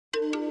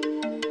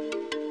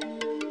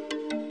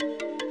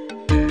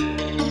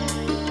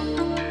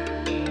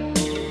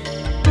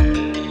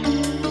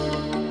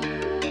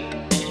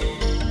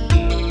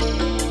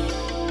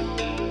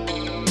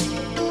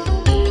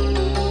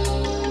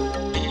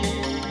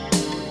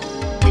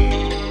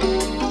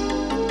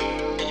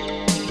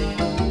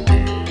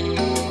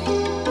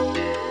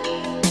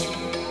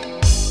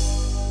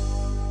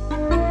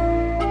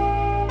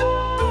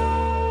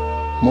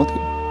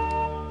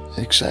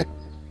Exact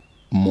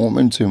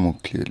moment चाहिँ म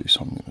clearly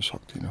सम्झिन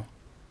सक्दिनँ।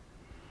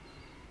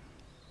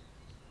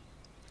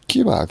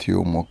 के भएको थियो,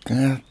 म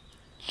कहाँ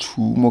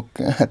छु, म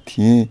कहाँ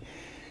थिएँ,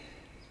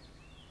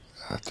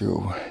 त्यो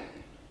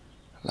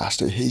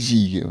लास्ट हेजी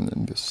के हुन्छ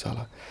नि त्यो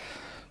साला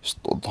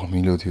यस्तो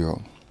धमिलो थियो,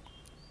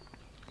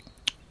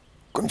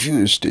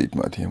 कन्फ्युज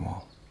स्टेटमा थिएँ म।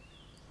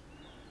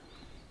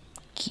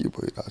 के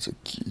भइरहेछ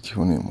के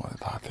थियो नि मलाई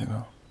थाहा थिएन।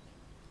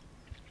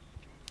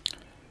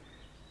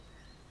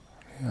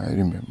 आई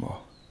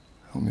रिमेम्बर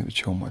मेरो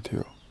छेउमा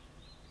थियो,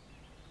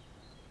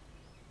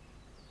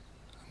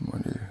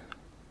 मैले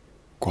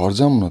घर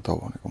जाऊँ न त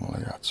भनेको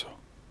मलाई याद छ,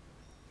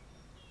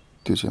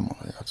 त्यो चाहिँ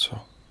मलाई याद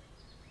छ।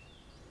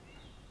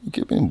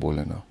 के पनि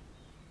बोलेन।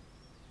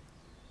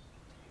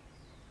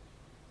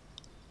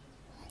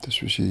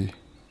 त्यसपछि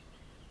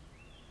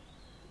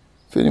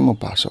फेरि म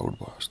पास आउट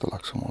भयो जस्तो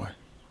लाग्छ मलाई।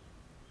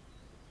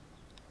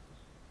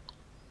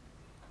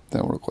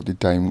 त्यहाँबाट कति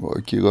टाइम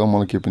गयो के गयो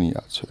मलाई केही पनि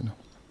याद छैन।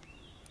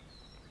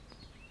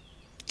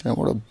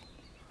 त्यहाँबाट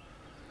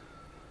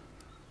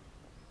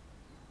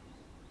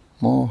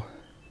म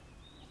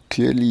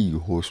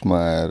क्लियरली होसमा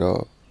आएर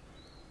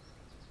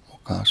म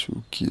कहाँ छु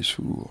के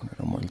छु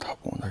भनेर मैले थाहा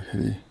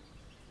पाउँदाखेरि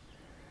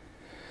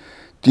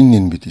 3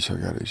 दिन बितिसक्यो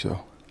रहेछ।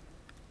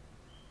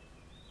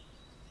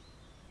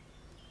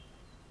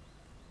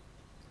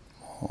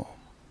 म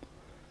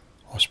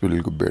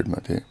हस्पिटलको बेडमा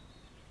थिएँ।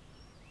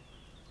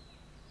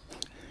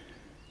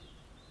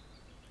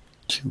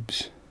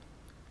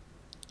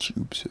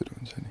 ट्युब्सहरू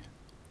हुन्छ नि,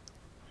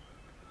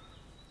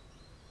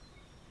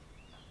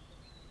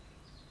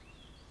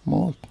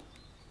 म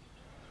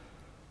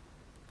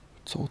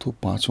 4औं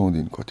 5औं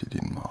दिन कति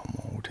दिनमा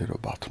म उठेर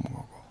बाथरुम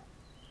गएको।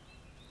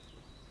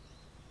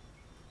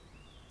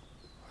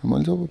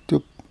 मैले जब त्यो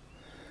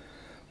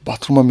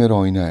बाथरुममा मेरो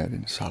ऐना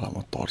हेरेँ नि साला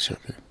म तर्सेको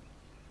थिएँ।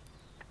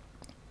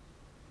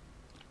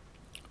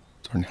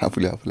 झन्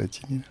आफूले आफूलाई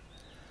चिनिनँ।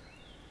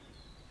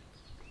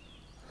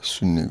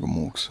 सुन्नेको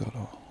मुख छ र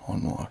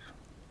अनुहार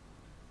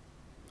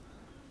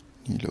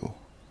निलो,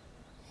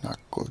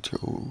 नाकको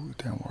छेउ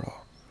त्यहाँबाट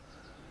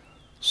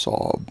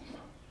सब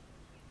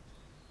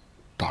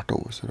टाटो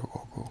बसेर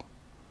गएको।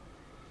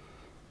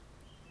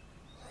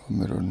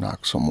 मेरो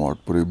नाक समट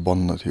पुरै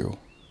बन्द थियो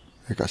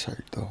एका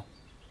साइड त।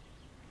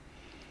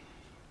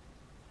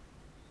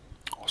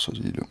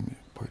 असजिलो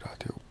भइरहेको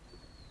थियो,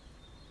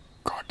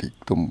 घाँटी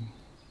एकदम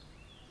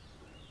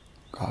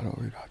गाह्रो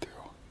भइरहेको थियो।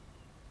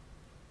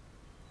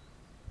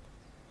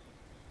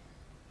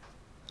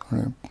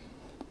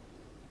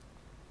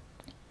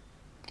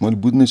 मैले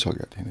बुझ्नै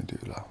सकेको थिइनँ त्यो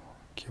बेला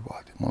के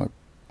भएको थियो। मलाई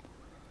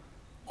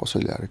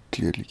कसैले आएर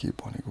क्लियरली केही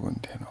भनेको पनि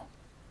थिएन।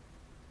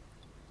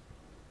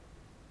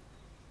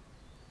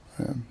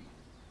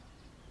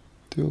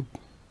 त्यो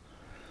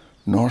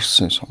नर्स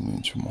चाहिँ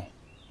सम्झिन्छु म,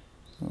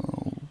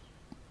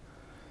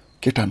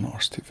 केटा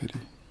नर्स थियो फेरि,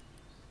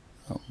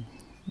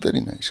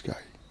 भेरी नाइस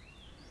गाई।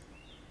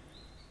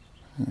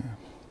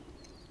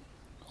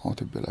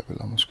 आउँथ्यो बेला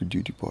बेलामा उसको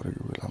ड्युटी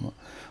परेको बेलामा।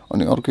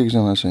 अनि अर्को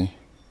एकजना चाहिँ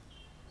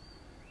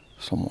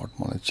समट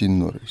मलाई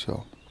चिन्दो रहेछ,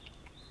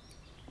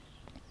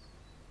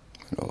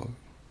 मेरो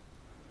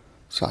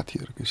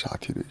साथीहरूकै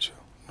साथी रहेछ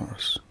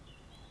नर्स,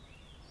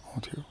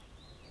 आउँथ्यो।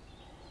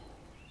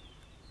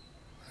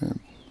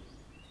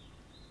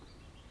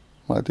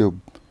 मलाई त्यो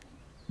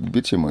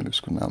बिर्सेँ मैले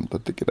उसको नाम त।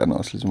 त्यो केटा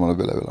नर्सले चाहिँ मलाई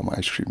बेला बेलामा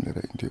आइसक्रिम लिएर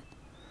हिँड्थ्यो।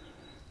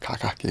 खा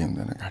केही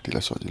हुँदैन,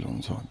 घाँटीलाई सजिलो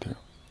हुन्छ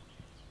भन्थ्यो।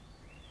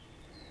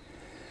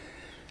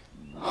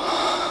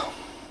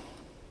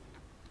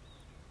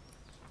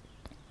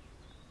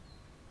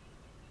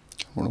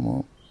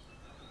 म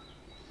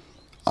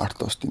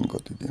 8-10 दिन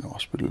कति दिन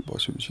हस्पिटल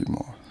बसेपछि म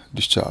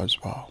डिस्चार्ज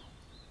भयो।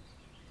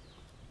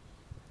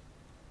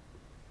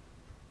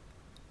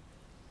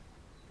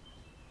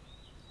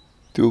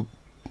 त्यो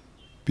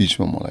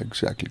बिचमा मलाई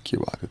एक्ज्याक्टली के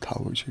भएको थियो थाहा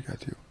भइसकेको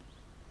थियो।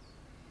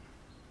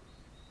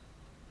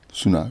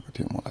 सुनाएको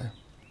थियो मलाई,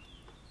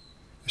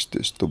 यस्तो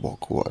यस्तो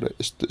भएको भएर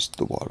यस्तो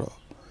यस्तो भएर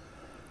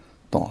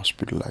त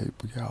हस्पिटल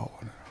आइपुग्या हो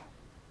भनेर।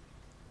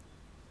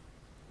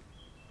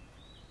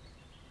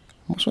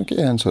 मसँग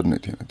केही एन्सर नै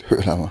थिएन त्यो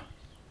बेलामा,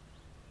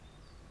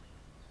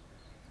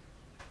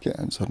 केही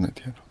एन्सर नै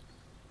थिएन।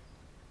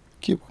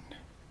 के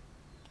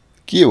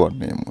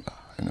भन्ने मलाई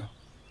होइन,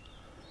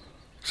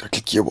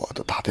 एक्ज्याक्टली के भयो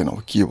त थाहा थिएन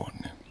अब के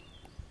भन्ने।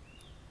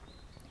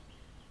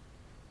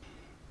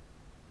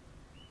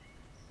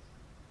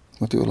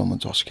 म त्यो बेलामा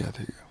झस्किएको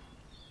थिएँ।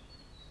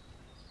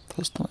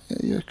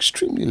 You're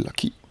extremely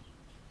lucky.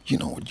 You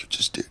know what you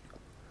just did.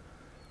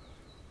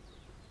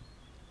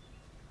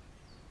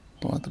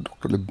 तँलाई त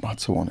डक्टरले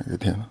बाँच्छ भनेको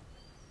थिएन।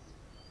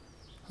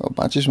 अब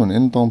बाँचिस् भने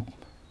नि तँ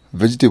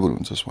भेजिटेबल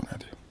हुन्छस् भनेको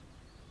थियो,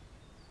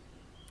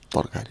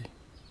 तरकारी।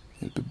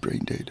 You'll be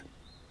brain dead.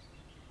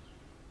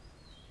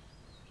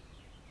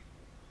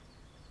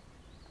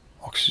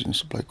 Oxygen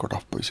supply cut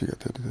off भइसकेको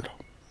थियो त्यतिखेर।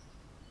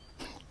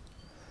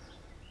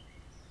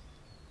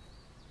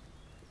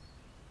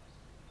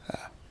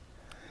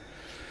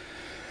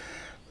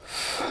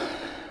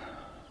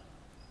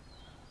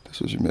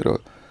 त्यसपछि मेरो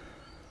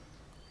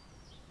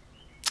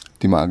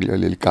दिमागले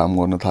अलिअलि काम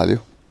गर्न थाल्यो।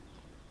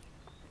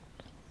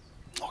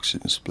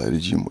 एक्सपिरियन्सलाई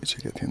रिज्युम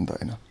भइसकेको थियो नि त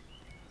होइन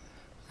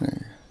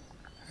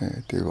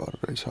त्यही भएर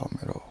रहेछ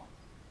मेरो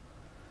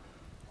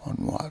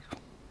अनुहार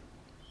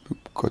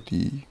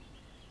कति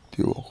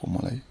त्यो भएको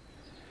मलाई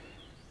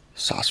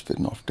सास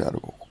फेर्न अप्ठ्यारो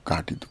भएको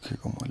घाँटी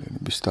दुखेको मैले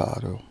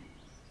बिस्तारो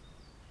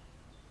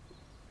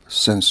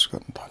सेन्स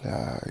गर्न थालेँ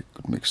I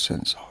could make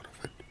sense out of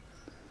it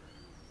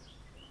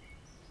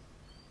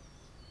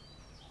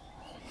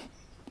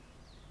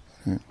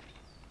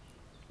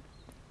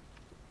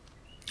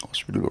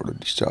हस्पिटलबाट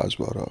डिस्चार्ज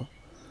भएर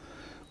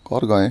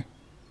घर गएँ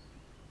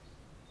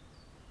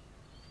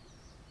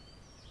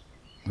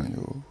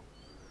यो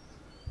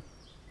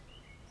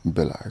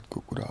बेलायतको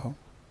कुरा हो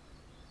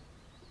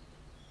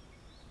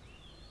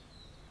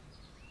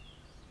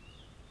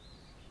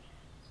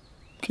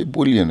के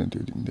बोलिएन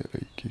त्यो दिन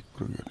धेरै के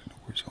कुरो गरेन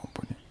कोहीसँग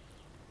पनि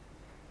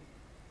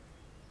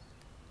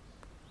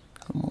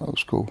मलाई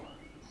उसको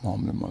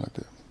ममले मलाई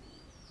त्यो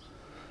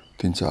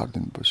 3-4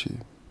 दिनपछि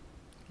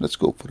let's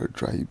go for a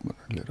drive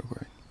भनेर लिएर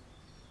गए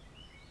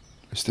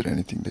Is there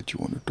anything that you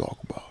want to talk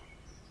about?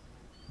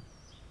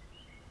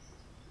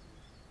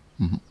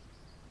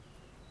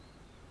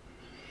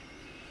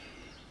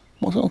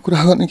 मसँग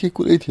कुरा गर्ने केही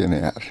कुरै थिएन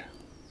यार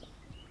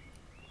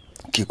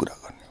के कुरा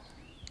गर्ने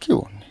के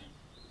भन्ने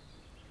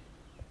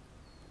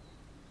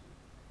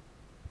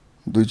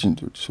 2-3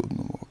 चोटि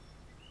सोध्नु भयो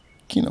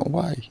किन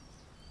वाइ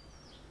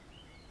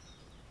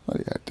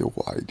अरे यार त्यो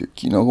वाइ त्यो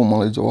किनको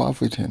मलाई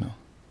जवाफै थिएन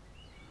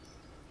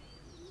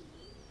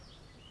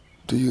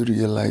Do you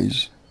realize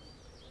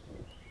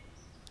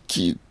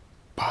के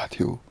भएको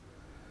थियो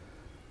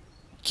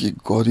के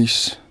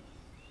गरिस्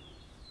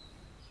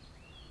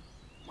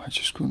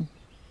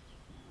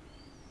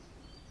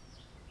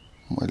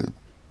मैले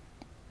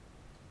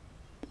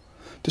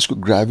त्यसको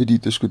ग्राभिटी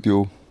त्यसको त्यो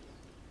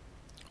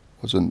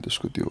वजन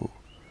त्यसको त्यो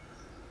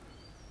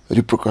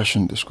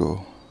रिप्रिकसन त्यसको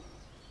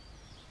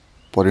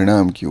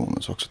परिणाम के हुन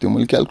सक्छ त्यो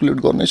मैले क्याल्कुलेट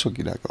गर्नै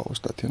सकिरहेको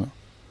अवस्था थिएन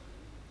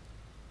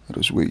It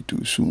was way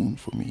too soon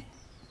for me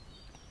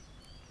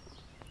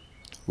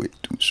way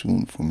too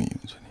soon for me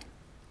हुन्छ नि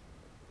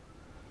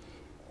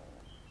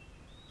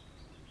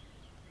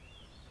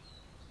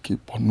के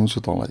भन्नु छ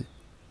तँलाई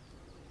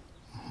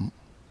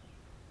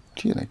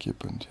थिएन के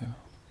पनि थिएन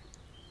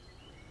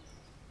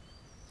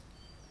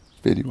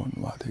फेरि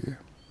भन्नुभएको थियो कि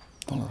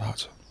तँलाई थाहा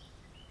छ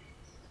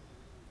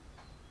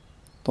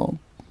त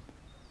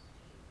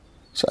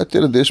सायद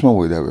तेरो देशमा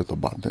भइदियो भए त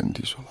बाँध्दैन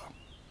थिइस् होला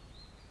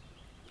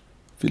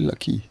फिल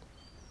लकी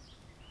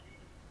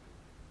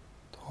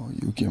त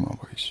युकेमा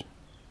भइस्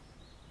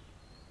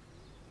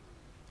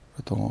र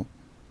त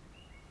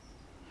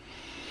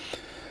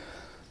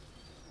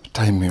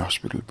टाइममै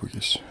हस्पिटल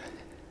पुगिस्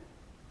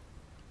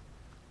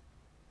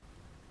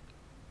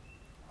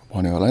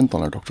भन्यो होला नि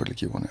तँलाई डक्टरले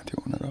के भनेको थियो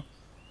भनेर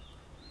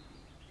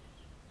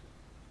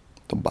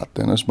त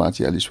बाँच्दैनस्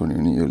बाँचिहालिस् भन्यो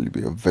भने यो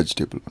बी अ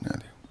भेजिटेबल भनेको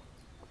थियो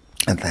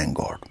एन्ड थ्याङ्क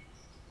गड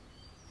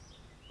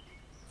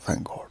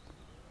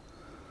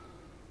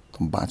त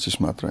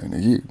बाँचिस् मात्र होइन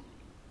कि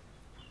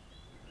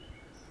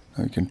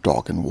you can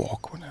talk and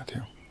walk भनेको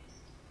थियो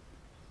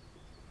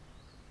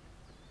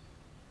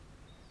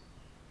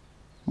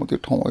म त्यो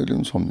ठाउँ अहिले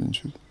पनि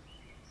सम्झिन्छु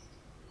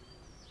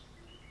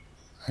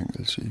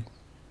एङ्गल सी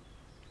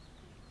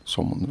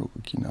समुद्रको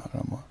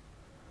किनारामा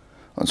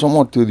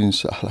समर त्यो दिन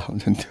साला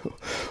हुन्छ नि त्यो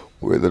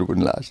वेदर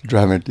पनि लास्ट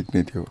ड्रामेटिक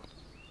नै थियो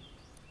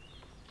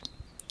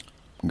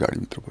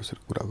गाडीभित्र बसेर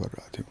कुरा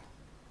गरिरहेको थियौँ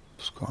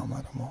उसको आमा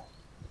र म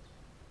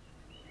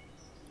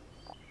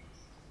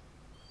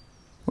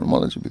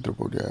मलाई चाहिँ भित्र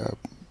पौड्या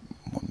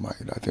मनमा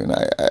आइरहेको थियो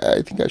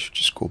I think I should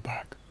just go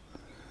back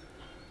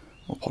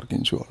म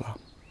फर्किन्छु होला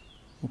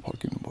म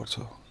फर्किनुपर्छ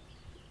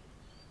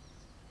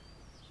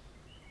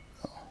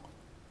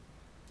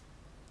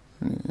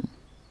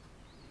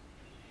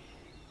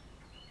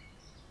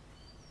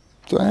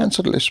त्यो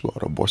एन्सरलेस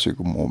भएर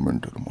बसेको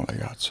मोमेन्टहरू मलाई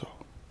याद छ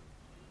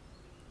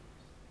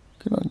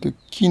किनभने त्यो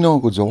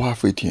किनको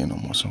जवाफै थिएन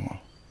मसँग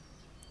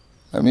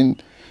आई मिन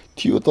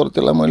थियो तर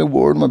त्यसलाई मैले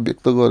वर्डमा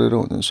व्यक्त गरेर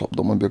हुन्छ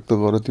शब्दमा व्यक्त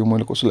गरेर त्यो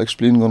मैले कसैलाई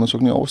एक्सप्लेन गर्न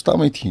सक्ने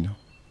अवस्थामै थिइनँ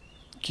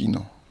किन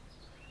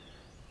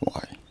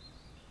वाइ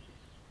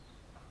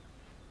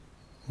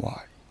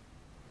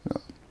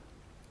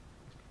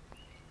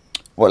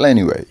well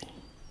anyway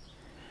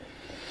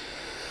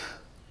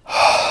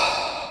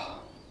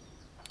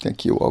त्यहाँ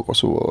के भयो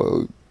कसो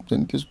भयो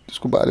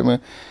त्यसको बारेमा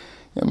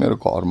यहाँ मेरो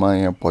घरमा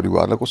यहाँ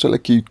परिवारलाई कसैलाई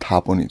केही थाहा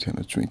पनि थिएन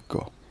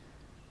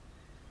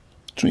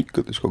चुइक्क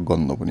त्यसको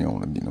गन्ध पनि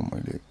आउन दिनँ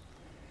मैले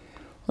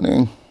अनि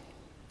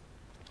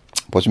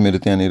पछि मेरो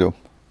त्यहाँनिर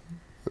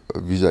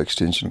भिजा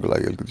एक्सटेन्सनको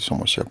लागि अलिकति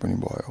समस्या पनि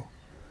भयो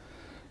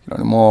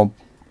किनभने म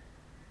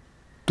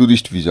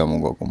टुरिस्ट भिजामा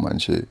गएको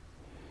मान्छे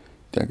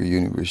त्यहाँको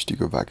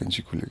युनिभर्सिटीको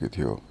भ्याकेन्सी खुलेको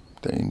थियो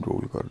त्यहाँ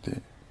इनरोल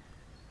गर्थेँ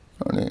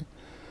अनि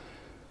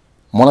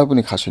मलाई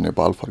पनि खासै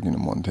नेपाल फर्किनु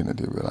मन थिएन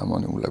त्यो बेलामा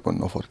अनि उसलाई पनि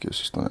नफर्कियोस्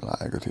जस्तो नै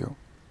लागेको थियो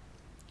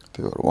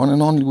त्यही भएर वान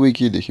एन्ड ओन्ली वे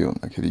के देख्यो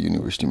भन्दाखेरि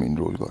युनिभर्सिटीमा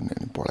इनरोल गर्ने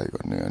अनि पढाइ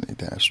गर्ने अनि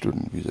त्यहाँ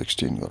स्टुडेन्ट भिजा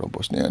एक्सटेन्ड गरेर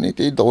बस्ने अनि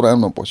त्यही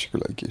दौरानमा पछिको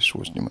लागि के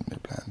सोच्ने भन्ने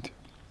प्लान थियो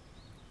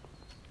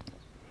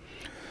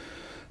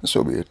सो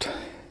बेट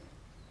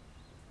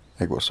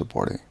 1 वर्ष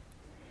पढेँ,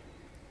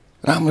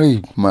 राम्रै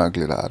मार्क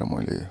लिएर आएर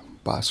मैले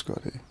पास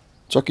गरेँ।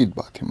 चकित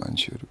भएको थियो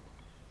मान्छेहरू।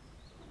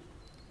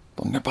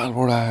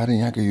 नेपालबाट आएर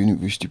यहाँको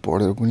युनिभर्सिटी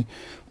पढेर पनि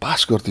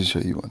पास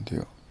गर्दैछ यी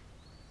भन्थ्यो।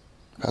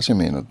 खासै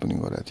मेहनत पनि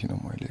गरेको थिइनँ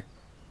मैले,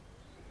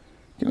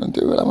 किनभने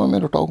त्यो बेलामा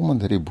मेरो टाउकोमा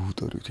धेरै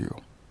भूतहरू थियो,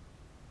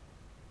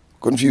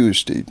 कन्फ्युज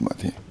स्टेटमा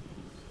थिएँ।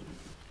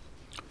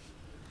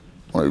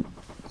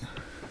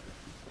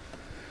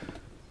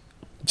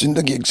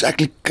 जिन्दगी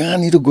एक्ज्याक्टली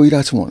कहाँनिर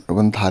गइरहेको छु भनेर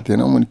पनि थाहा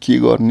थिएन। मैले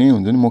के गर्ने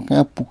हुन्छ नि, म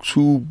कहाँ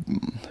पुग्छु,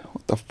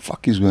 what the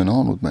fuck is going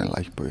on with my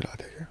life भइरहेको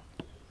थियो क्या।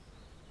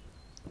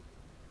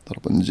 तर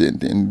पनि जेन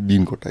तेन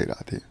दिन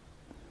कटाइरहेको थिएँ।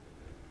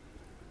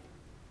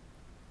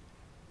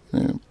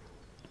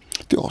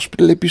 त्यो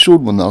हस्पिटल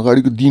एपिसोडभन्दा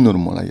अगाडिको दिनहरू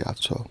मलाई याद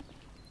छ।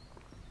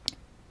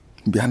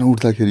 बिहान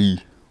उठ्दाखेरि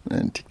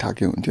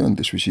ठिकठाकै हुन्थ्यो, अनि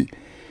त्यसपछि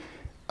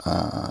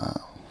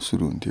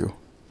सुरु हुन्थ्यो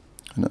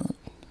होइन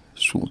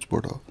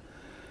सोचबाट।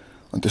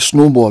 अनि त्यो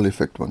स्नोबल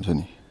इफेक्ट भन्छ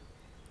नि,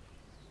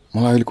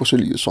 मलाई अहिले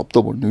कसैले यो शब्द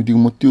भन्ने बित्तिकै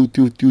म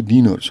त्यो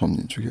दिनहरू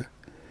सम्झिन्छु क्या।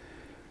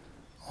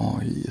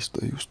 यस्तो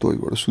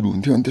उस्तोबाट सुरु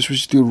हुन्थ्यो, अनि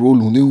त्यसपछि त्यो रोल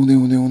हुँदै हुँदै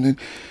हुँदै हुँदै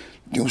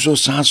दिउँसो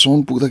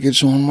साँझसम्म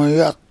पुग्दाखेरिसम्ममा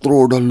यत्रो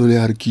डल्लो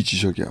ल्याएर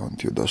खिचिसक्यो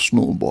हुन्थ्यो। The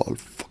snowball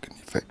fucking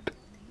effect.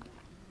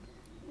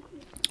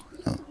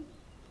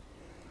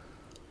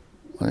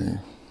 अनि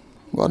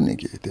गर्ने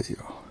के त्यही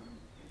हो,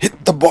 हिट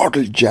द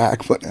बोटल ज्याक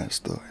भने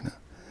जस्तो होइन।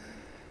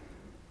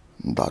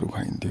 दारू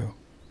खाइन्थ्यो,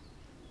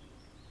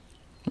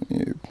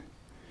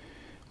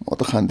 म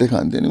त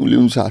खान्थेँ नि, उसले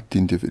पनि साथ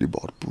दिन्थ्यो फेरि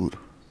भरपुर।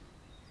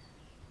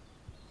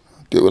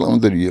 त्यो बेलामा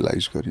त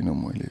रियलाइज गरिनँ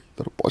मैले,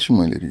 तर पछि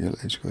मैले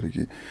रियलाइज गरेँ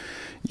कि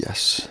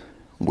यस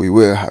we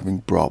were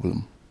having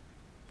problem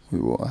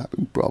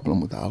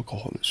with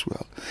alcohol as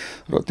well।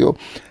 र त्यो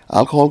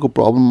अल्कोहलको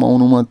प्रब्लम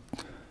आउनुमा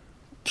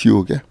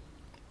थियो क्या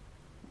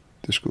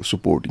त्यसको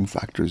सपोर्टिङ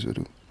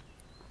फ्याक्टर्सहरू,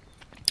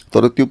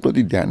 तर त्यो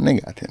प्रति ध्यान नै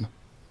गएको थिएन।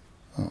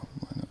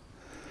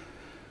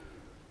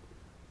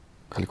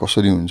 खालि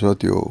कसरी हुन्छ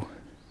त्यो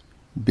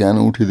बिहान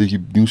उठेदेखि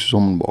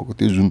दिउँसोसम्म भएको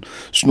त्यो जुन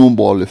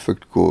स्नोबल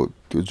इफेक्टको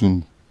त्यो जुन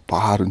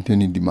पहाड हुन्थ्यो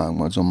नि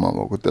दिमागमा जम्मा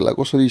भएको, त्यसलाई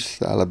कसरी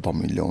साला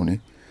धमिल्याउने,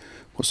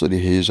 कसरी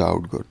हेज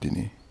आउट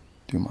गरिदिने,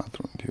 त्यो मात्र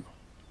हुन्थ्यो।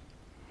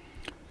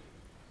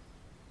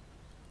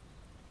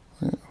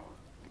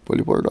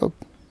 भोलिपल्ट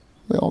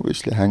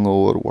obviously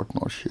hangover what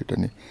not set,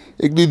 अनि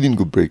 1-2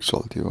 दिनको ब्रेक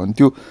चल्थ्यो। अनि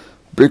त्यो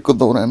ब्रेकको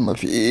दौरानमा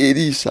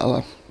फेरि साला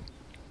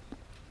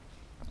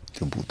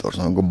त्यो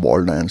भूतहरूसँगको बल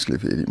डान्सले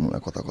फेरि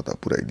मलाई कता कता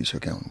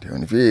पुऱ्याइदिइसक्यो हुन्थ्यो।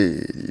 अनि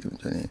फेरि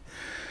हुन्छ नि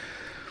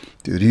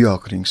त्यो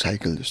रिअकरिङ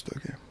साइकल जस्तो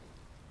क्या,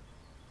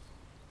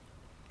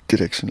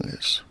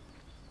 डिरेक्सनलेस,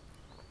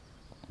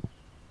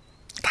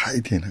 थाहै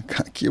थिएन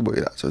कहाँ के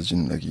भइरहेछ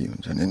जिन्दगी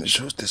हुन्छ नि।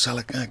 सोच्थेँ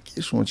साला कहाँ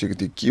के सोचेको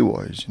थियो, के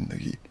भयो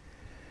जिन्दगी।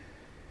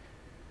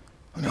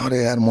 अनि अरे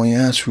यार म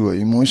यहाँ छु है,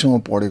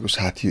 मसँग पढेको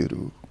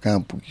साथीहरू कहाँ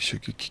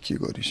पुगिसक्यो, के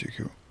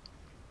गरिसक्यो।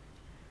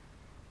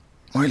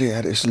 मैले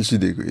यार एसएलसी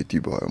दिएको यति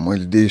भयो,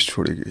 मैले देश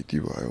छोडेको यति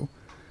भयो,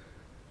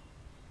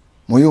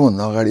 म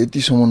योभन्दा अगाडि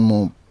यतिसम्म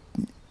म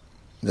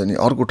जाने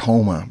अर्को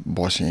ठाउँमा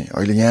बसेँ,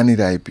 अहिले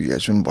यहाँनिर आइपुगेको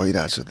छु नि,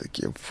 भइरहेछ त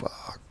के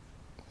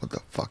what the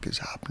fuck is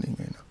happening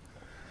होइन।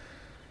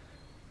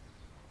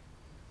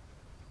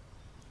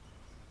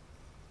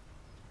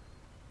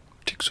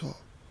 ठिक छ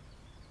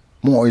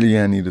म अहिले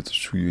यहाँनिर त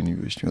छु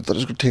युनिभर्सिटीमा, तर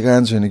यसको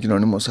ठेगान छैन,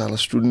 किनभने म साला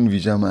स्टुडेन्ट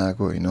भिजामा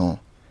आएको होइन,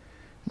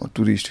 म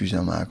टुरिस्ट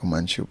भिजामा आएको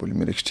मान्छे हो। भोलि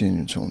मेरो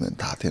एक्सचेन्ज हुन्छ हुँदैन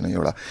थाहा थिएन।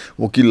 एउटा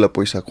वकिललाई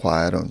पैसा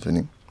खुवाएर हुन्छ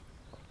नि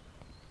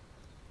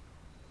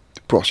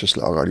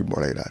प्रोसेसलाई अगाडि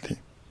बढाइरहेको थिएँ।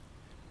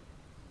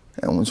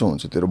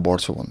 हुन्छ तेरो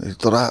बढ्छ भन्दै,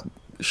 तर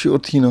स्योर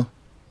थिइनँ।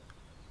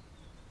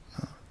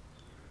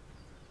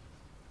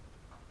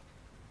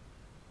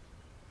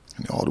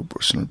 अनि अरू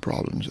पर्सनल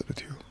प्रब्लम्सहरू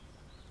थियो।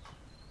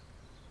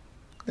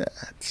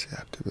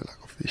 त्यो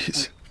बेलाको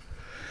phase.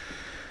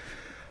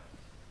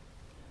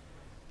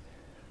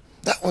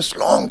 That was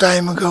long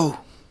time ago.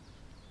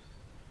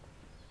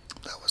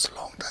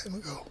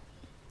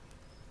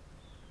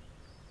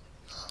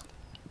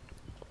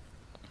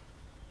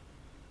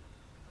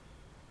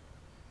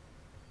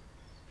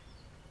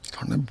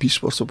 झन्डै 20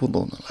 वर्ष पो त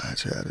हुन लागेको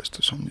छ यार यस्तो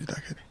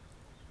सम्झिँदाखेरि।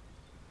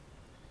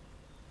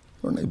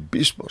 झन्डै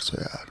 20 वर्ष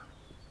यार।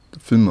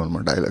 फिल्महरूमा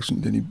डाइलग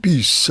सुन्थ्यो नि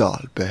 20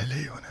 साल पहले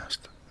भने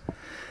जस्तो।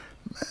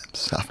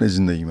 आफ्नै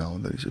जिन्दगीमा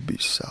आउँदो रहेछ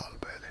 20 साल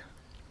पहले।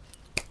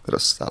 र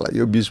साला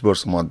यो 20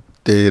 वर्षमा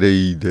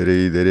धेरै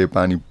धेरै धेरै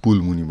पानी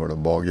पुल मुनिबाट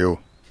बग्यो।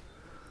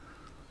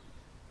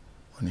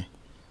 अनि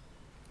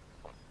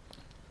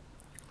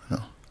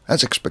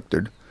एज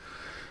एक्सपेक्टेड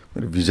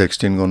मेरो भिजा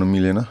एक्सटेन्ड गर्न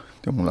मिलेन।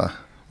 त्यो मलाई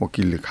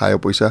वकिलले खायो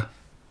पैसा।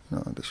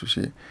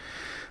 त्यसपछि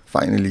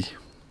finally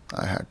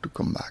I had to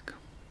come back.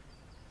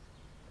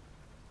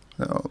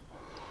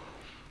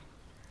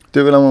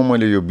 त्यो बेलामा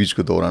मैले यो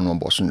बिचको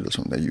दौरानमा बसुन्जेलस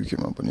हुँदा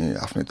युकेमा पनि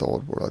आफ्नै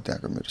तौरबाट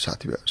त्यहाँको मेरो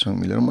साथीभाइहरूसँग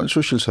मिलेर मैले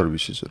सोसियल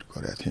सर्भिसेसहरू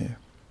गरेको थिएँ।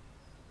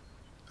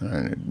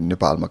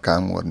 नेपालमा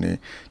काम गर्ने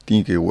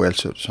त्यहीँकै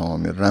वेल्सहरूसँग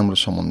मेरो राम्रो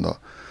सम्बन्ध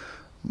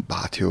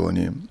भएको थियो।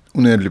 अनि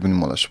उनीहरूले पनि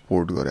मलाई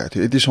सपोर्ट गरेको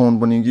थियो। यतिसम्म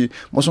पनि कि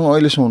मसँग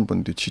अहिलेसम्म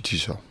पनि त्यो चिठी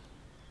छ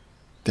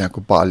त्यहाँको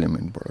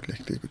पार्लियामेन्टबाट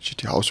लेखिदिएको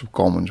चिठी, हाउस अफ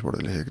कमन्सबाट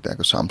लेखेको,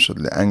 त्यहाँको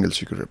सांसदले एङ्गल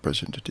सीको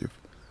रिप्रेजेन्टेटिभ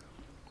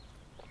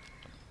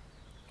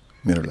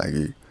मेरो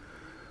लागि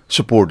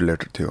सपोर्ट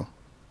लेटर थियो,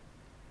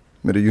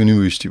 मेरो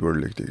युनिभर्सिटीबाट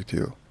लेखिदिएको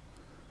थियो।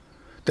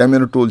 त्यहाँ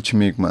मेरो टोल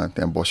छिमेकमा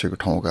त्यहाँ बसेको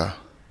ठाउँका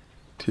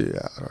थिए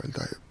यार, अहिले त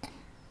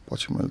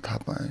पछि मैले थाहा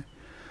पाएँ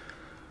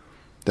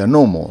त्यहाँ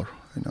नो मोर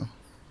होइन।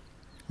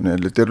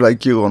 उनीहरूले तेरो लागि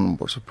के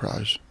गर्नुपर्छ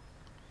Praj,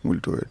 will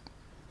do it,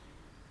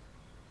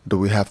 do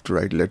we have to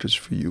write letters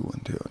for you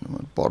भन्थ्यो। अनि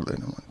मैले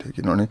पर्दैन भन्थेँ,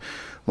 किनभने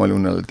मैले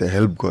उनीहरूलाई त्यहाँ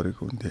हेल्प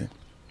गरेको हुन्थेँ।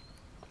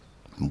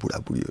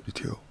 बुढाबुढीहरू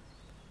थियो,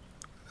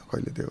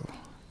 कहिले त्यो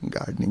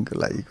गार्डनिङको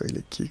लागि,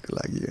 कहिले केको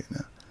लागि होइन।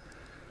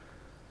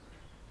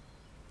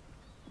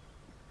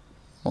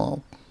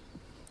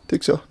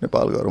 ठिक छ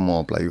नेपाल गएर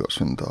म अप्लाई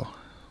गर्छु नि त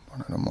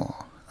भनेर म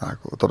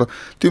आएको। तर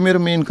त्यो मेरो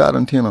मेन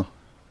कारण थिएन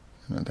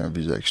होइन, त्यहाँ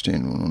भिजा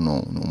एक्सटेन्ड हुनु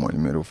नहुनु, मैले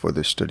मेरो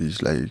फर्दर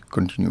स्टडिजलाई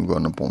कन्टिन्यू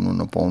गर्न पाउनु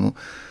नपाउनु,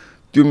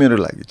 त्यो मेरो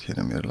लागि थिएन।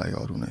 मेरो लागि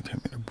अरू नै थियो,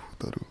 मेरो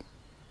भूतहरू,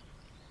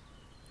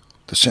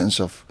 द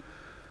सेन्स अफ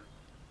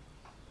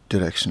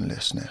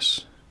डिरेक्सनलेसनेस,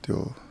 त्यो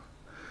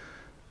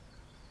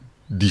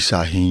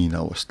दिशाहीन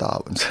अवस्था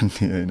भन्छ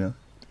नि होइन।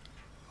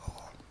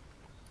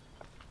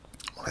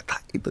 मलाई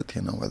थाहै त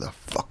थिएन what the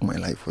fuck my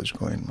life was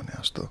going भने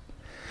जस्तो,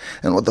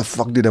 and what the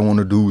fuck did I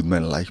want to do with my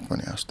life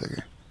भने जस्तो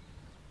के,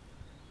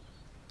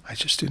 I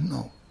just didn't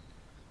know।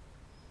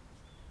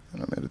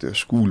 मेरो त्यो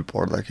स्कुल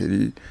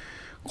पढ्दाखेरि,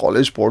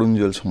 कलेज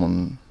पढुन्जेलसम्म,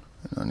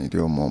 अनि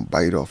त्यो म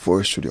बाहिर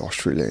फर्स्टचोटि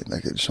अस्ट्रेलिया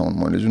हिँड्दाखेरिसम्म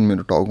मैले जुन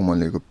मेरो टाउकोमा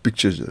लिएको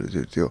पिक्चर्सहरू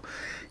थियो, त्यो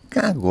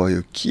कहाँ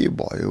गयो, के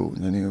भयो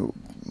हुन्छ नि,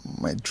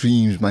 my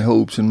dreams, my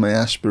hopes and my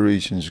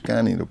aspirations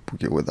कहाँनिर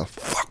पुग्यो, what the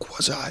fuck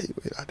was I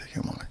भइरहेको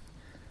थियो मलाई।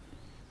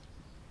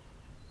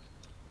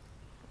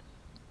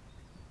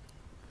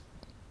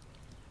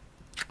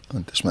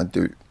 अनि त्यसमा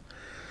त्यो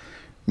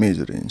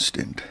मेजर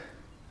इन्सिडेन्ट,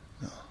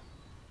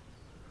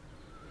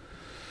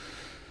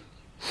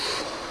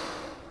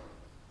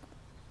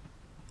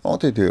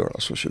 त्यही थियो एउटा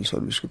सोसियल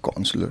सर्भिसको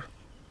काउन्सिलर,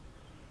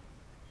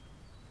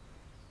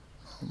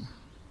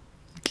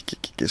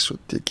 के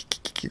सोध्थेँ,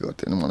 के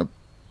गर्थेँ नि, मलाई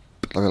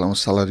बेला बेलामा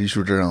साला रिस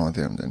उठेर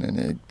आउँथ्यो हुन्छ नि।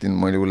 अनि एक दिन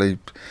मैले उसलाई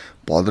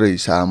भद्र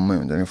हिसाबमै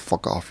हुन्छ नि,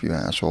 फक अफ यु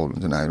एसोल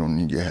हुन्छ नि, I don't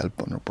need your help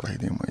भनेर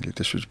पठाइदिएँ मैले।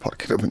 त्यसपछि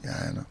फर्केर पनि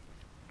आएन।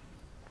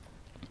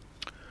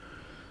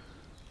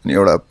 अनि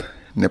एउटा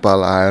नेपाल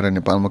आएर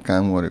नेपालमा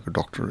काम गरेको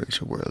डक्टर रहेछ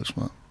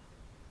वेल्समा,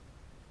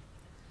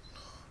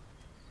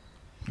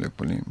 उसले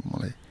पनि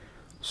मलाई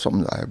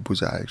सम्झायो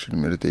बुझायो। एक्चुली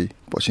मेरो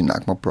त्यही पछि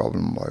नाकमा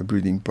प्रब्लम भयो,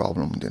 ब्रिदिङ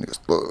प्रब्लम हुन्थ्यो नि,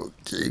 कस्तो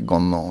के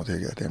गन्ध आउँथ्यो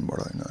क्या त्यहाँबाट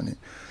होइन। अनि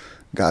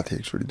गएको थिएँ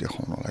एकचोटि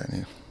देखाउनलाई,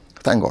 अनि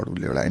थ्याङ्क गड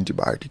उसले एउटा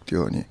एन्टिबायोटिक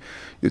थियो, अनि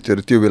यो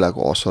तेरो त्यो बेलाको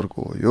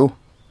असरको हो यो,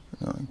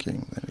 केही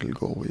हुँदैन, इट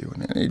गो अवे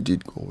भने it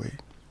did go away.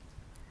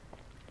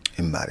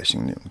 Embarrassing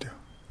नै हुन्थ्यो,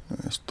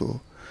 यस्तो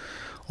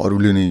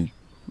अरूले नै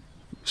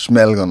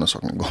स्मेल गर्न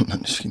सक्ने गन्ध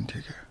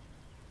निस्किन्थ्यो क्या।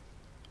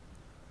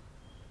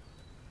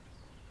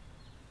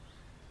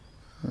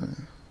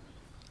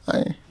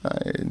 आएँ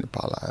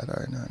नेपाल आएर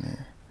होइन, अनि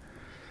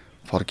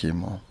फर्केँ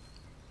म,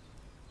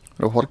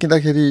 र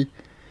फर्किँदाखेरि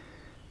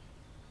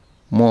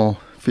म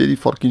फेरि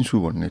फर्किन्छु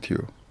भन्ने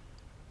थियो।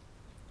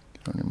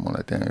 अनि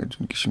मलाई त्यहाँ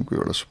जुन किसिमको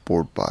एउटा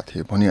सपोर्ट पाएको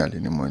थिएँ भनिहालेँ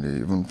नि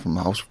मैले, even from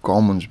house of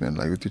Cummins मेरो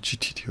लागि त्यो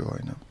चिठी थियो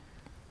होइन।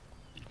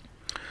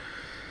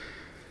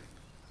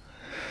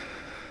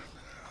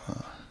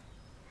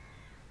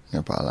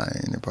 नेपाल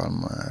आएँ,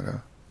 नेपालमा आएर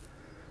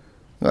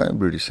गएँ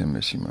ब्रिटिस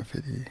एम्बेसीमा,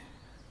 फेरि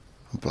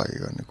अप्लाई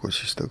गर्ने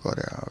कोसिस त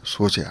गरेँ,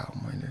 सोचेँ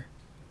मैले।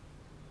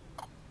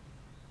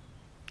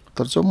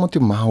 तर जब म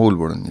त्यो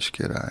माहौलबाट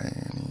निस्केर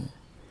आएँ, अनि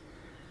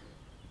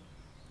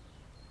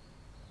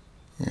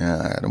यहाँ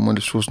आएर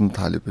मैले सोच्नु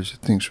थालेपछि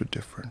थिङ्स वर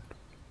डिफरेन्ट।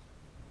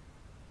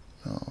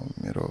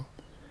 मेरो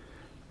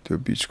त्यो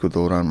बिचको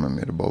दौरानमा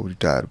मेरो बाउ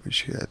रिटायर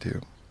भइसकेको थियो।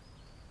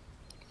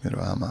 मेरो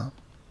आमा,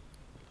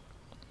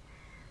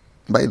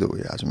 बाइ द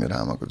वे आज मेरो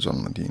आमाको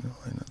जन्मदिन हो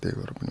होइन, त्यही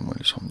भएर पनि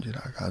मैले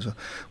सम्झिरहेको, आज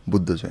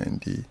बुद्ध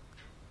जयन्ती,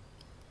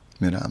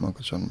 मेरो आमाको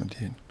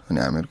जन्मदिन, अनि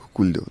हामीहरूको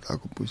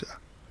कुलदेवताको पूजा।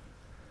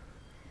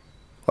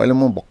 अहिले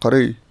म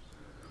भर्खरै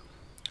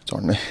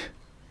झन्डै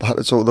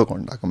 12-14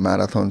 घन्टाको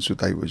म्याराथन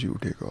सुताइपछि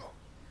उठेको हो।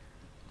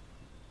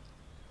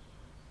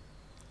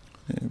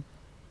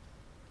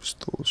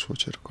 यस्तो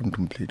सोचेर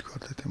कन्टम्प्लेट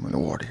गर्दै थिएँ मैले,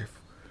 वाट इफ।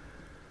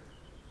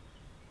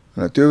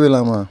 र त्यो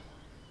बेलामा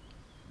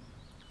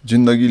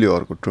जिन्दगीले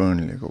अर्को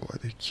टर्न लिएको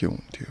भएदेखि के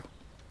हुन्थ्यो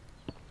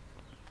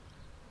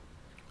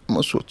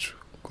म सोच्छु,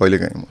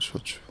 कहिलेकाहीँ म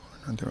सोच्छु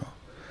होइन। त्यो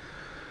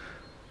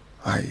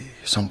I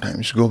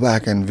sometimes go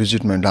back and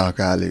visit my dark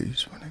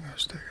alleys भनेको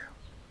जस्तै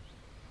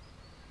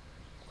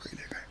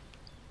कहिलेकाहीँ।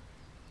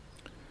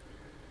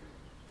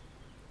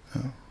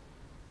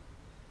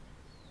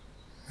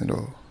 मेरो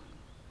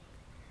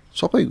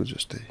सबैको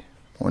जस्तै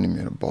अनि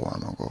मेरो बाउ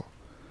आमाको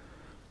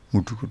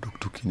मुटुको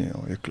ढुकढुकी नै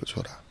हो, एक्लो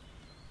छोरा।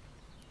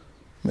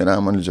 मेरो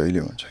आमाले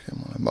जहिले भन्छ क्या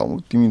मलाई, बाबु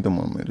तिमी त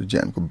म मेरो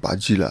ज्यानको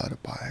बाजी लाएर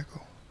पाएको।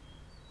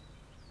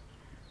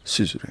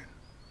 सिजरेन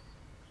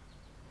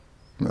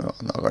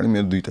अगाडि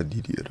मेरो 2टा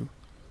दिदीहरू,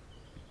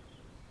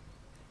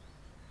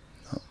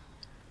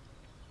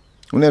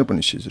 उनीहरू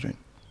पनि सिजरिन,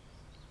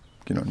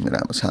 किनभने मेरो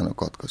आमा सानो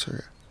कदको छ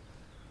क्या।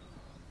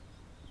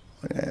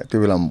 अनि त्यो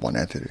बेलामा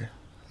भनेको थियो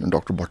अरे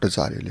डाक्टर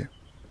भट्टाचार्यले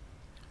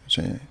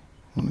चाहिँ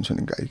हुनुहुन्छ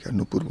नि गायिका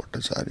नुपुर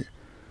भट्टाचार्य,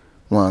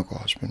 उहाँको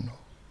हस्बेन्ड हो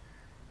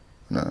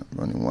होइन।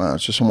 अनि उहाँ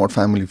चाहिँ समट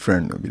फ्यामिली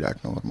फ्रेन्ड हो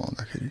विराटनगरमा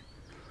आउँदाखेरि।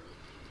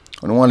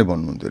 अनि उहाँले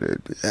भन्नुहुन्थ्यो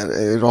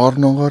अरे रहर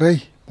नगर है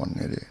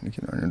भन्ने अरे,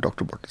 किनभने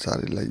डाक्टर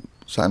भट्टाचार्यलाई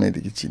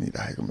सानैदेखि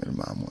चिनिराखेको मेरो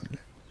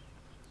मामुहरूले।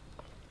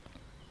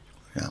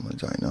 आमाले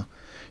चाहिँ होइन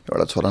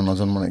एउटा छोरा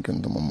नजन्माइकन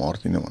त म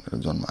मर्दिनँ भनेर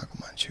जन्माएको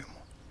मान्छे हो म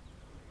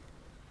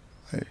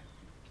है।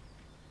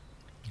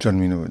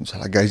 जन्मिनु भने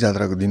साला गाई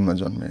जात्राको दिनमा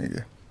जन्मेँ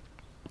क्या।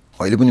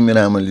 अहिले पनि मेरो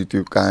आमाले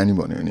त्यो कहानी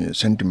भन्यो भने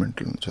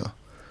सेन्टिमेन्टल हुन्छ।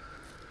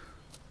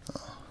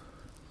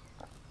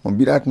 म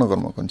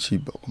विराटनगरमा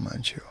कन्सिभ भएको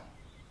मान्छे हो।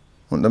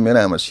 हुन त मेरो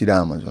आमा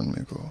सिराहामा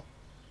जन्मेको हो,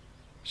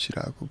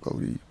 सिराहाको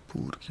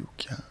गौरीपुर कि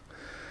क्या।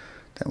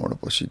 त्यहाँबाट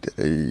पछि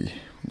धेरै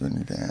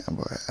नि त्यहाँ अब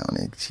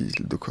अनेक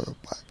चिज दुःख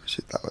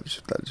पाएपछि यताबाट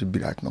चाहिँ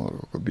विराटनगर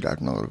गएको,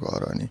 विराटनगर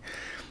गएर अनि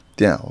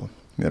त्यहाँ हो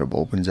मेरो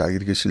बाउ पनि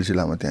जागिरकै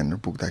सिलसिलामा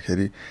त्यहाँनिर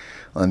पुग्दाखेरि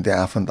अनि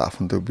त्यहाँ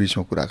आफन्त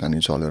बिचमा कुराकानी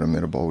चलेर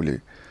मेरो बाउले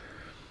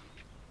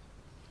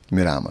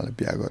मेरो आमालाई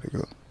बिहा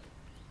गरेको।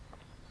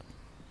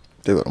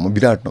 त्यही भएर म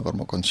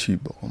विराटनगरमा कन्सिभ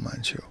भएको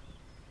मान्छे हो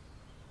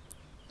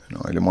होइन।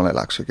 अहिले मलाई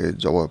लाग्छ कि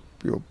जब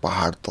यो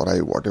पहाड तराई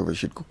वाट एभर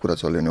सिटको कुरा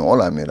चल्यो भने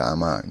होला मेरो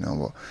आमा होइन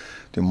अब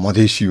त्यो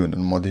मधेसी हो भने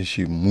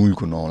मधेसी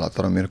मूलको नहोला,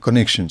 तर मेरो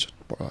कनेक्सन छ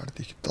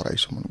पहाडदेखि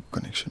तराईसम्मको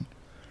कनेक्सन।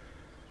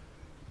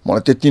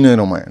 मलाई त्यति नै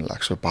रमाइलो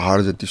लाग्छ, पहाड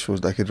जति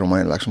सोच्दाखेरि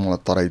रमाइलो लाग्छ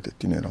मलाई तराई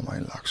त्यति नै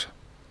रमाइलो लाग्छ।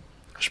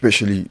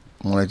 स्पेसली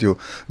मलाई त्यो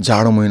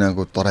जाडो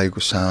महिनाको तराईको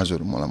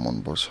साँझहरू मलाई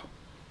मनपर्छ।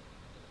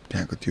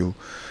 त्यहाँको त्यो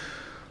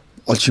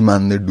अल्छी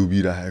मान्दै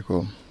डुबिरहेको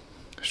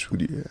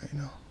सूर्य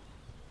होइन।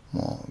 म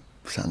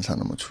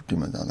सानोमा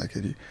छुट्टीमा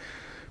जाँदाखेरि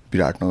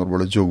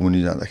विराटनगरबाट जोगमुनि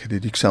जाँदाखेरि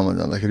रिक्सामा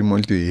जाँदाखेरि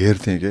मैले त्यो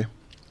हेर्थेँ के,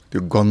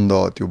 त्यो गन्ध,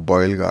 त्यो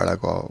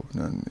बैलगाडाको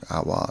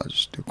आवाज,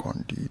 त्यो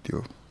घन्टी, त्यो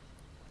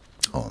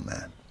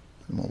म्यान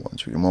म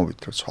भन्छु कि म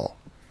भित्र छ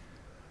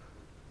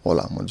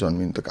होला। म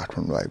जन्मिनु त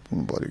काठमाडौँ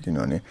आइपुग्नु पऱ्यो,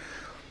 किनभने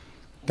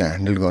त्यहाँ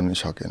ह्यान्डल गर्नै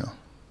सकेन।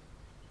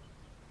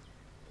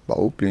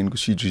 बाउ प्लेनको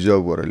सिट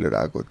रिजर्भ गरेर लिएर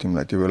आएको,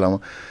 तिमीलाई त्यो बेलामा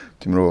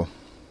तिम्रो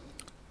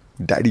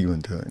ड्याडी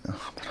भन्थ्यो होइन,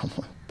 तर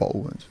म बाउ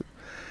भन्छु।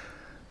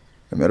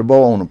 मेरो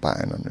बाउ आउनु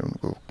पाएन,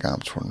 उनको काम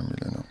छोड्नु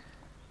मिलेन।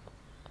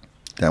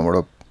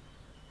 त्यहाँबाट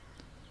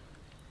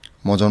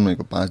म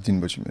जन्मेको 5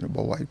 दिनपछि मेरो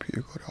बाउ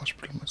आइपुगेको अरे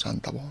हस्पिटलमा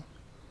शान्ता बाउ।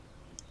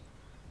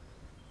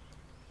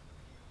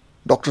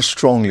 डक्टर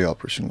स्ट्रङले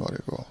अपरेसन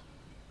गरेको।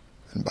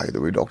 And by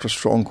the way doctor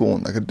स्ट्रङको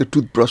भन्दाखेरि त्यो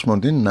टुथब्रसमा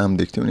थियो नि नाम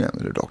देख्थ्यौँ नि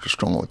हामीले, डक्टर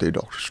स्ट्रङ हो, त्यही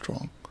डक्टर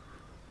स्ट्रङ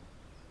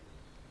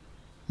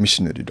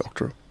मिसनरी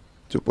डक्टर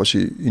जो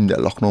पछि इन्डिया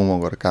लखनऊमा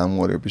गएर काम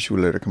गरेपछि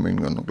उसलाई रेकमेन्ड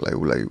गर्नको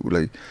लागि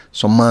उसलाई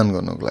सम्मान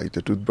गर्नको लागि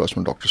त्यो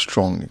टुथब्रसमा डक्टर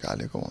स्ट्रङ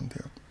निकालेको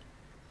भन्थ्यो।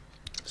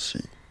 सी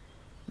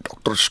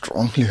डक्टर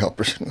स्ट्रङले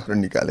अपरेसन गरेर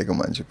निकालेको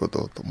मान्छे पो त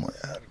हो त म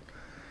यार।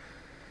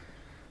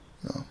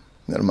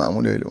 मेरो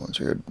मामुले अहिले भन्छ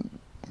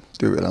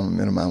त्यो बेलामा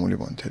मेरो मामुले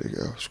भन्थ्यो अरे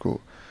क्या, उसको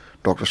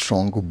डक्टर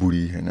स्ट्रङको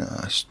बुढी होइन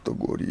यस्तो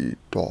गोरी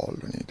टल,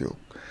 अनि त्यो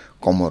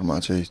कम्मरमा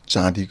चाहिँ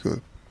चाँदीको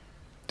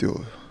त्यो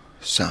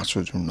साँचो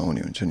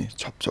झुन्डाउने हुन्छ नि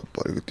छपछप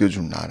परेको, त्यो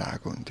झुन्डाएर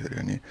आएको हुन्थ्यो अरे।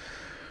 अनि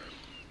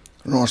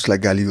नर्सलाई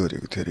गाली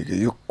गरेको थियो अरे कि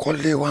यो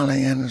कसले उहाँलाई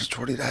यहाँनिर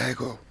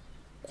छोडिरहेको,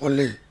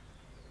 कसले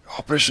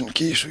अपरेसन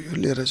के इस्यु यो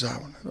लिएर जा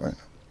भनेर होइन।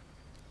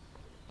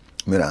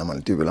 मेरो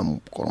आमाले त्यो बेला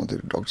कराउँथ्यो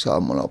अरे, डक्टर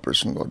साहब मलाई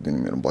अपरेसन गरिदिनु,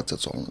 मेरो बच्चा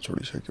चल्न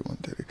छोडिसक्यो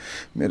भन्थ्यो अरे।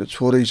 मेरो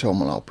छोरै छ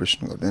मलाई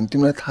अपरेसन गरिदिनु,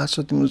 तिमीलाई थाहा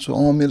छ तिम्रो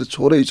मेरो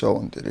छोरै छ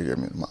भन्थ्यो अरे क्या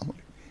मेरो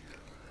मामुले।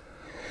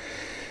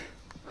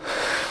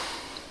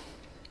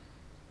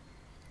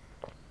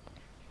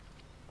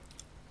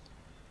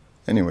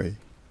 एनिवे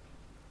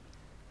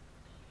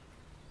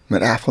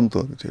मेरो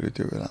आफन्तहरू थियो अरे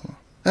त्यो बेलामा,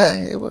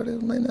 बढी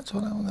हुँदैन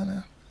छोरा हुँदैन,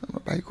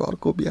 भाइको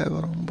अर्को बिहा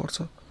गराउनु पर्छ।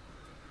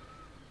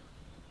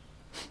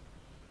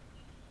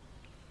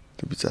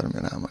 त्यो बिचरा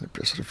मेरो आमाले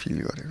प्रेसर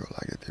फिल गरेको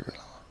लाग्यो त्यो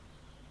बेलामा।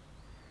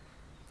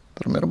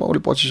 तर मेरो बाउले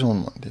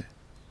पछिसम्म भन्थे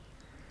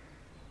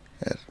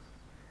यार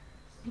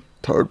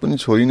थर्ड पनि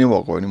छोरी नै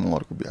भएको भने म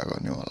अर्को बिहा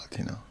गर्नेवाला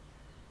थिइनँ।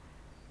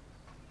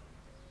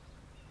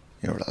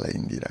 एउटालाई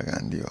इन्दिरा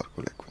गान्धी,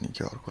 अर्कोलाई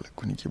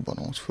कुनी के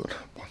बनाउँछु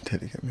भन्थे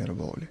अरे क्या मेरो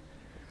बाउले।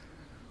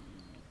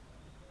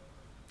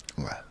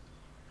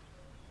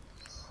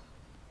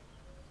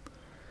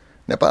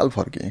 नेपाल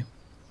फर्केँ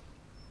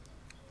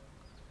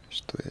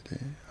यस्तो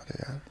हेरेँ, अरे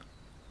यार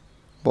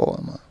बाउ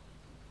आमा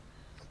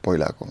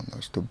पहिलाको भन्दा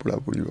जस्तो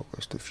बुढाबुढी भएको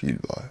जस्तो फिल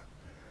भयो।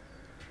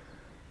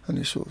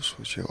 अनि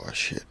सोच्यो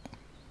सेट,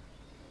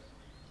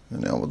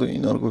 अनि अब त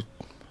यिनीहरूको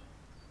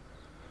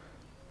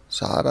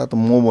सहारा त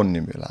म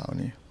बन्ने बेला हो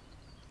नि,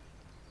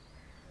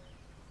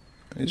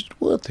 इट्स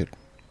वर्थ इट।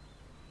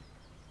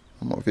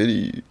 म फेरि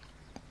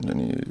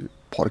अनि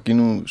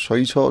फर्किनु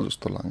सही छ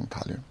जस्तो लाग्न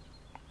थाल्यो।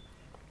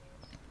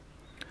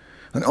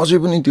 अनि अझै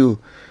पनि त्यो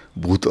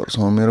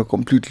भूतहरूसँग मेरो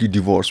कम्प्लिटली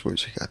डिभोर्स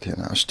भइसकेको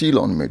थिएन, still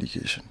on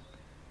medication.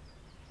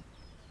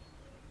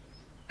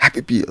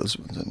 Happy pills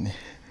भन्छन् नि,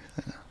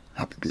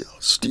 happy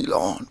pills still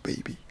on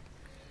baby.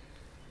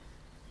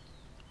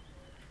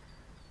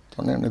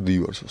 झन् 2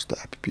 वर्ष जस्तो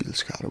ह्याप्पी पिल्स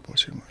खाएर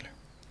बसेँ मैले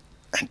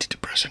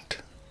एन्टिडिप्रेसेन्ट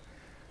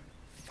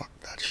फक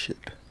द्याट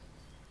शिट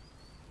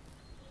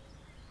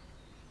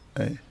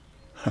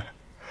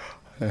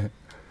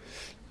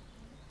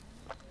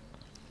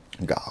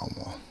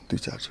गाउँमा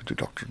 2-4 चोटि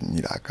डाक्टर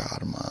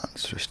निराकार मान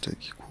श्रेष्ठ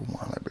कि को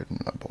उहाँलाई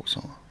भेट्नुलाई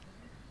बाउसँग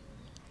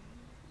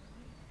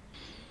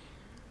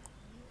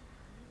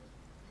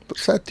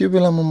सायद त्यो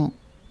बेलामा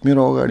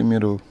मेरो अगाडि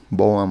मेरो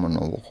बाउ आमा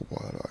नभएको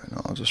भएर होइन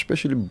अझ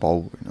स्पेसली बाउ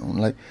होइन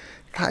उनलाई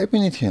थाहै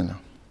पनि थिएन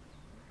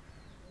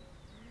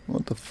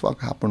what the fuck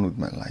happened with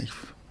my life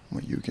म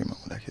युकेमा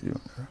हुँदाखेरि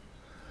भनेर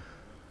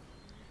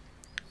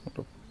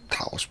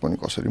थाहा होस् पनि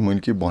कसरी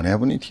मैले केही भने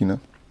पनि थिइनँ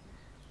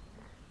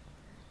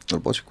तर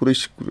पछि कुरै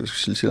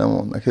सिलसिलामा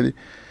भन्दाखेरि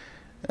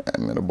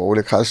मेरो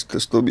बाउले खास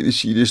त्यस्तो बिधि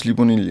सिरियसली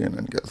पनि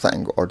लिएनन् क्या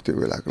थ्याङ्क गड त्यो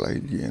बेलाको लागि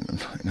लिएनन्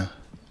होइन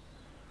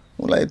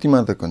मलाई यति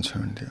मात्र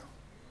कन्सर्न थियो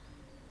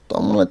त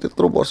मलाई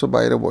त्यत्रो वर्ष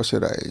बाहिर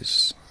बसेर आइस्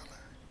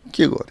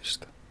के गरिस्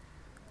त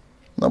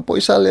न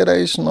पैसा लिएर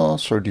आइस् न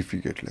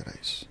सर्टिफिकेट लिएर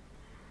आइस्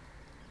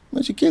म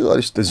चाहिँ के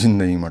गरिस् त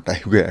जिन्दगीमा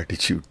टाइपको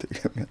एटिच्युड थियो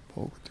क्या मेरो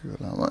बाउको त्यो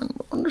बेलामा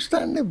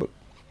अन्डरस्ट्यान्डेबल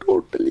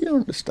टोटली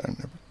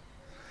अन्डरस्ट्यान्डेबल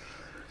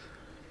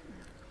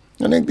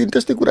अनि एक दिन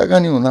त्यस्तै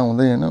कुराकानी हुँदा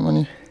हुँदै होइन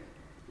अनि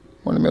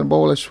मैले मेरो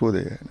बाउलाई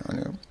सोधेँ होइन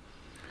अनि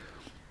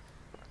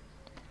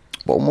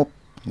बाउ म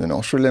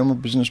अस्ट्रेलियामा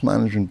बिजनेस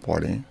म्यानेजमेन्ट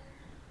पढेँ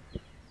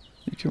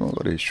युकेमा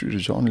गएर हिस्ट्री र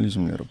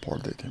जर्नलिजम लिएर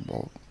पढ्दै थिएँ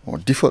बाउ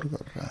म डिफर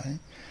गरेर आएँ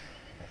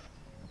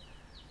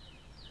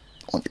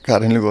अनि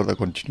कारणले गर्दा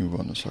कन्टिन्यू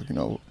गर्न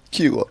सकिनँ अब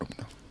के गरौँ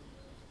त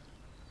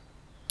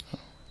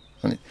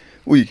अनि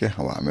उही क्या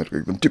अब हामीहरूको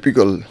एकदम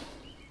टिपिकल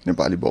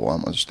नेपाली बाउ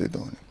आमा जस्तै त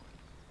हो नि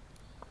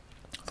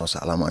 10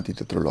 सालमाथि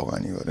त्यत्रो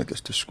लगानी गरेँ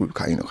त्यस्तो स्कुल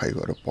खाइ नखाइ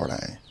गरेर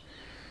पढाएँ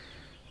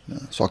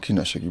सकि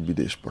नसकि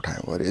विदेश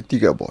पठायो गरे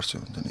यतिका वर्ष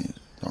हुन्छ नि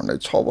झन्डै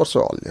 6 वर्ष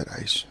हल्लिएर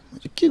आइस्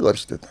म चाहिँ के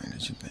गरिस् त तैँले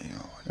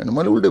जिन्दगीमा होइन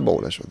मैले उल्टै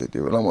बाउलाई सोधेँ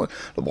त्यो बेला म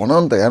भन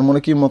न त यार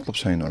मलाई के मतलब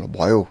छैन होला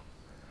भयो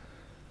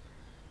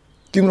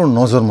तिम्रो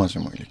नजरमा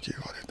चाहिँ मैले के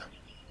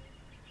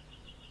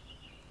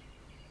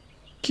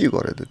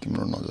गरेँ त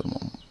तिम्रो नजरमा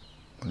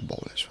मैले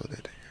बाउलाई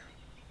सोधेँ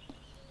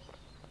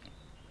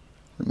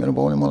मेरो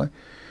बाउले मलाई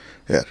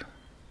हेर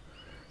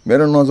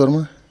मेरो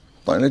नजरमा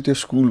तैँले त्यो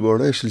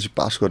स्कुलबाट एसएलसी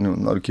पास गर्ने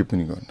भन्दा अरू के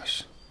पनि गर्नुहोस्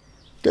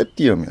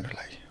त्यति हो मेरो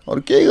लागि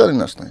अरू केही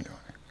गरेनस् तैँले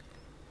भने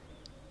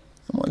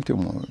मैले त्यो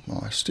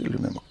स्टिल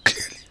रिमेम्बर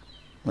क्लियरली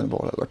मैले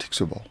बाउलाई ल ठिक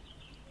छ बाउ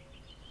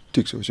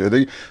ठिक छ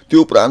त्यहाँदेखि त्यो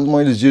उपरान्त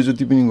मैले जे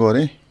जति पनि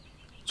गरेँ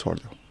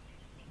छोडिदियो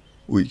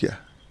उही क्या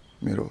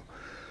मेरो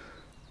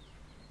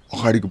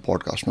अगाडिको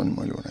पडकास्टमा पनि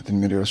मैले भनेको थिएँ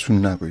मेरो एउटा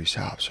सुन्नाको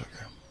हिसाब छ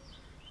क्या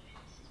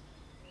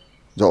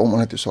जब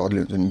मलाई त्यो सरले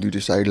हुन्छ नि दुइटै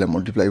साइडलाई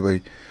मल्टिप्लाई बाई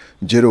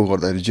 0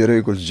 गर्दाखेरि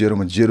 0 = 0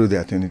 मा 0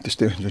 दिएको थियो नि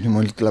त्यस्तै हुन्छ नि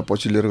मैले त्यसलाई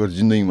पछि लिएर गएर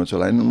जिन्दगीमा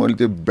चलाएँ मैले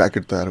त्यो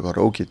ब्राकेट तयार गरेर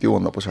ओके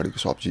त्योभन्दा पछाडिको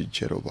सब चिज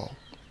 0 भयो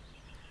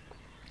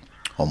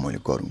अब मैले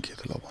गरौँ के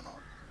त ल भनौँ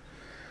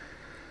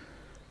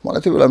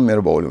मलाई त्यो बेला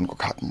मेरो बाउले उनको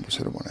खाटमा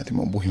बसेर भनेको थियो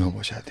म भुइँमा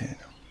बसेको थिएँ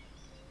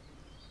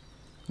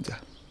होइन जा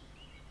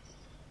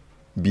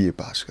बिए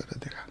पास गरेर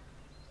देखा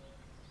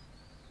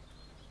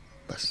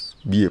बस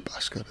बिए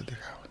पास गरेर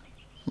देखा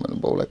मैले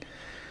बाउलाई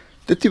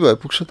त्यति भए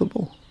पुग्छ त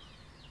बाउ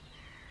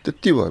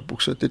त्यति भए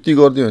पुग्छ त्यति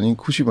गरिदियो भने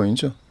खुसी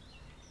भइन्छ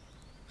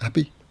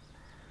ह्याप्पी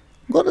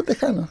गरेर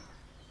देखा न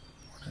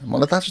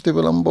मलाई थाहा छ त्यो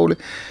बेलामा बाउले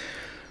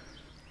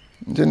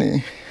हुन्छ नि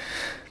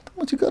म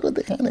चाहिँ गरेर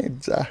देखा नै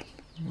जा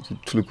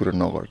ठुलो कुरा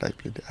नगर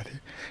टाइपले दिएको थिएँ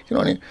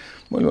किनभने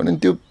मैले भने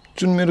त्यो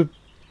जुन मेरो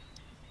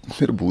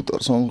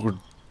भूतहरूसँग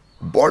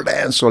बल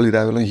डान्स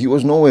चलिरहेको बेला he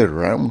was know where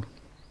round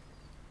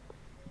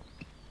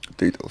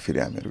त्यही त हो फेरि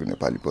हामीहरूको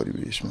नेपाली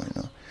परिवेशमा होइन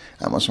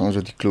आमासँग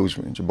जति क्लोज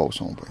भइन्छ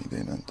बाउसँग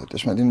भइँदैन नि त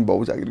त्यसमा पनि बाउ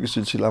जागिरको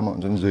सिलसिलामा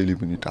हुन्छ नि जहिले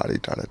पनि टाढै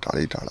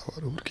टाढा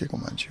भएर हुर्किएको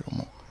मान्छे हो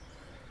म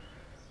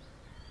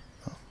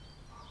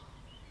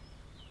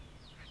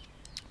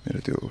मेरो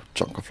त्यो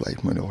चङ्क अफ लाइफ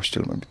मैले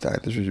होस्टेलमा बिताएँ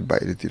त्यसपछि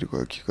बाहिरतिर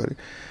गयो के गरेँ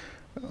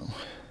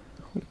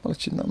मलाई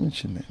चिन्दा पनि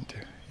चिन्दैन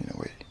थियो इन अ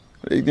वे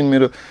एक दिन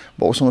मेरो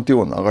बाउसँग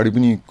त्योभन्दा अगाडि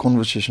पनि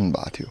कन्भर्सेसन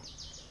भएको थियो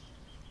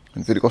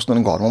अनि फेरि कस्तो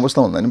भने घरमा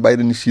बस्दा भन्दा पनि बाहिर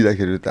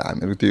निस्किँदाखेरि त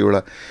हामीहरूको त्यो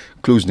एउटा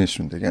क्लोजनेस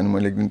हुन्थ्यो क्या अनि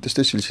मैले एक दिन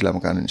त्यस्तै सिलसिलामा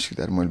कहाँ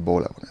निस्किँदाखेरि मैले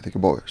बाउलाई भनेको थिएँ कि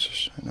बाउ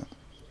हेर्नुहोस् होइन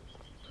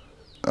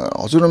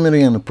हजुर मेरो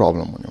यहाँ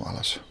प्रब्लम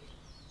हुनेवाला छ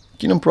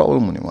किन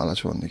प्रब्लम हुनेवाला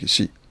छ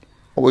भनेदेखि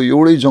अब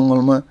एउटै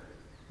जङ्गलमा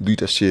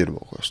 2टा शेर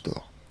भएको जस्तो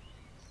हो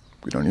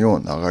किनभने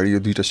योभन्दा अगाडि यो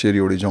 2टा शेर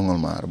एउटै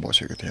जङ्गलमा आएर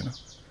बसेको थिएन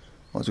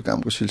हजुर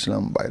कामको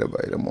सिलसिलामा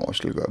बाहिर म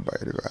होस्टेल गएर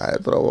बाहिर आएँ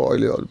तर अब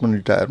अहिले पनि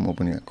रिटायर म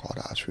पनि यहाँ घर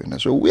आएको छु होइन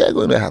so we are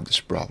going to have this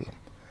problem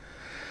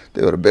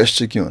त्यही भएर बेस्ट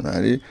चाहिँ के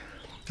भन्दाखेरि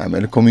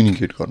हामीहरूले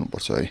कम्युनिकेट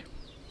गर्नुपर्छ है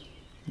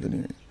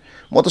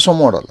म त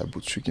समूहहरूलाई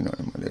बुझ्छु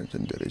किनभने मैले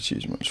धेरै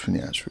चिज मैले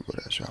सुनेको छु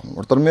गरेको छु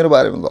हाम्रो तर मेरो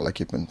बारेमा तँलाई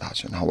केही पनि थाहा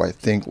छैन how I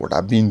think what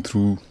I been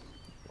through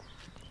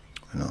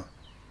होइन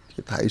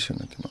के थाहै छैन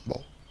तिम्रो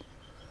बाउ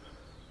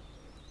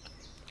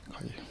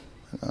खै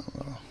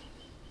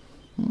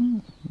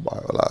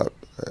भयो होला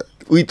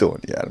उही त हो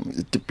नि यार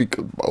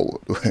टिपिकल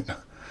बाउहरू होइन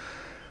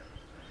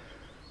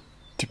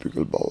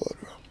टिपिकल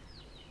बाउहरू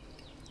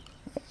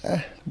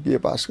बिए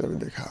पास गरेर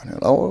देखा भने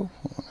ल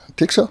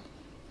ठिक छ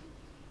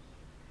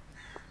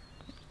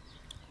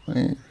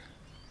अनि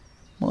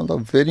म त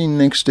very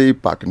next day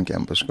Patan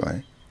campus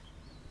गएँ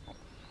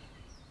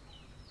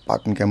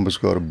पाटन क्याम्पस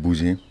गएर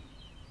बुझेँ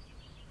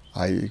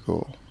आइएको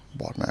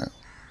भर्ना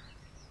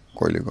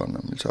कहिले गर्न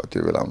मिल्छ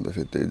त्यो बेलामा त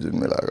फेरि त्यही जुन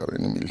बेला गरे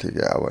नि मिल्थ्यो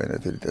कि अब होइन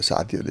फेरि त्यो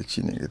साथीहरूले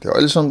चिनेको थियो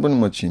अहिलेसम्म पनि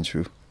म चिन्छु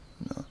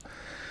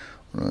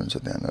हुनुहुन्छ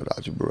त्यहाँ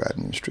राजु ब्रो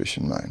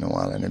एडमिनिस्ट्रेसनमा होइन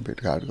उहाँलाई नै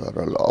भेटघाट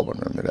गरेर ल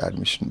भनेर मेरो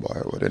एडमिसन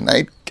भयो अरे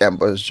नाइट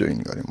क्याम्पस जोइन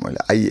गरेँ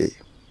मैले आइए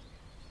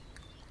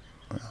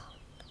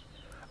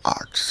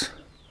आर्ट्स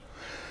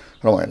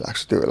रमाइलो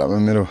लाग्छ त्यो बेलामा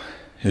मेरो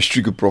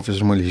हिस्ट्रीको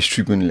प्रोफेसर मैले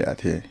हिस्ट्री पनि ल्याएको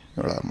थिएँ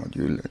एउटा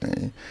मोड्युल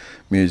नै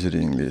मेजर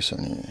इङ्ग्लिस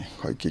अनि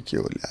खै के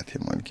हो ल्याएको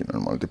थिएँ मैले किनभने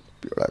मलाई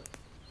त्यो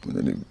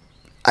एउटा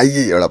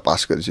आइए एउटा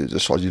पास गरेपछि चाहिँ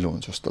सजिलो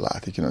हुन्छ जस्तो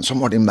लागेको थियो किनभने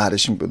समट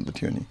इम्बारेसिङ पनि त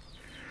थियो नि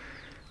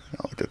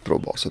अब त्यत्रो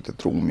वर्ष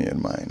त्यत्रो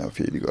उमेरमा होइन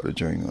फेरि गएर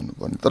जोइन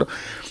गर्नुपर्ने तर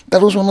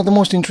that was one of the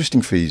most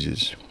interesting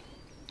phases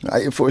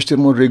IA first year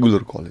म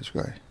रेगुलर कलेज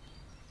गएँ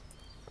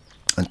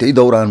अनि त्यही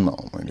दौरानमा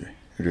हो मैले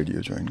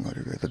रेडियो जोइन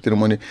गरेको यतातिर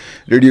मैले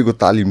रेडियोको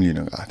तालिम लिन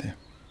गएको थिएँ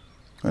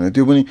अनि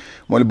त्यो पनि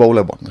मैले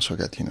बाउलाई भन्न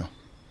सकेको थिइनँ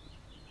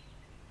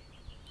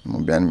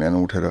म बिहान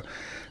उठेर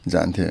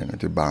जान्थेँ होइन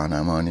त्यो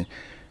बाहनामा अनि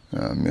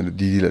मेरो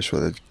दिदीलाई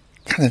सोधेँ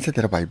कहाँ जान्छ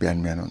तेरो भाइ बिहान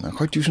भन्दा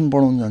खै ट्युसन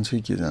पढाउनु जान्छ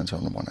कि के जान्छ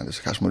भनेर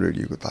भनेर खासमा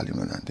रेडियोको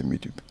तालिममा जान्थेँ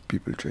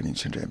पिपल ट्रेनिङ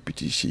सेन्टर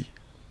एमपिटिसी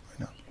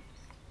होइन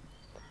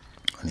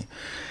अनि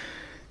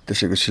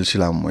त्यसैको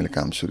सिलसिलामा मैले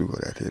काम सुरु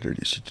गरेको थिएँ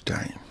रेडियो सिटी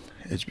टाइम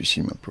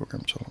एचबिसीमा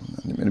प्रोग्राम चलाउनु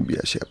जान्थेँ मेरो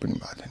बिहा सिया पनि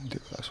भएको थिएन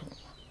त्यो बेलासम्म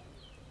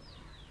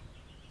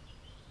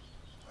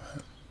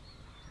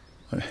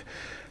अनि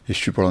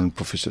हिस्ट्री पढाउने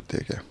प्रोफेसर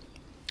थिएँ क्या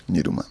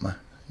निरुमामा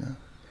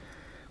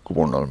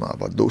कुपन्डलमा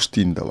अब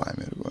दोस्ती नि त भयो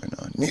मेरो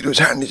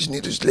होइन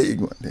निरुज लेग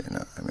भन्थ्यो होइन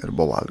मेरो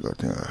बवाल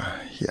गर्थ्यो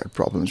he had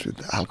problems with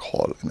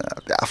alcohol होइन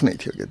त्यो आफ्नै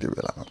थियो क्या त्यो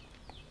बेलामा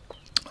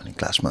अनि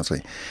क्लासमा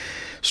चाहिँ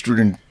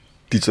स्टुडेन्ट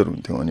टिचर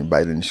हुन्थ्यो अनि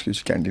बाहिर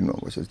निस्केपछि क्यान्टिनमा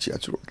बसेर चिया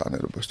चुरोट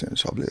तानेर बस्थ्यो अनि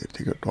सबले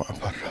हेर्थ्यो क्या टुवा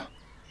परेर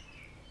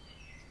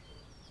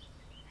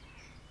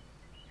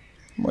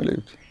मैले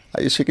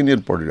आइए सेकेन्ड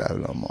इयर पढिरहेको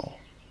बेला म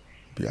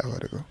बिहा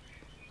गरेको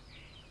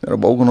मेरो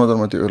बाउको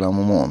नजरमा त्यो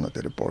बेलामा मभन्दा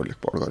धेरै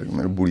पढ गरेको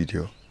मेरो बुढी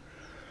थियो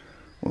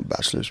म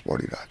ब्याचलर्स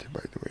पढिरहेको थिएँ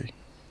बाइ द वे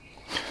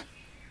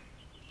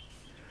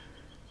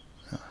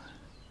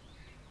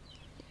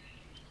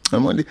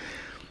अनि मैले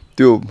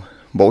त्यो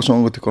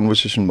बाउसँगको त्यो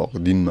कन्भर्सेसन भएको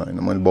दिनमा होइन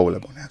मैले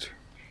बाउलाई भनेको छु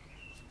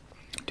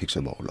ठिक छ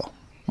बाउ ल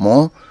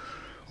म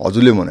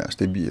हजुरले भने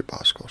जस्तै बिए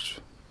पास गर्छु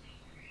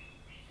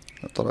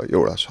तर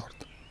एउटा शर्त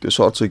त्यो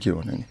शर्त चाहिँ के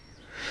भने नि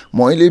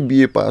मैले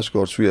बिए पास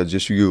गर्छु या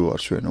जेसुकै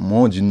गर्छु होइन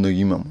म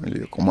जिन्दगीमा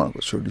मैले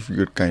कमाएको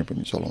सर्टिफिकेट कहीँ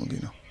पनि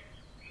चलाउँदिनँ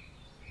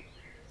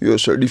यो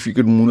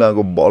सर्टिफिकेट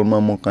मुलाको बलमा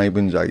म कहीँ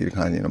पनि जागिर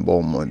खाँदिनँ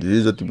बाउ म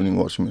जे जति पनि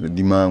गर्छु मेरो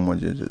दिमागमा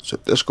जे छ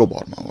त्यसको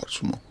भरमा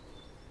गर्छु म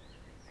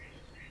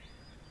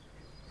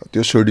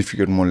त्यो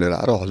सर्टिफिकेट म लिएर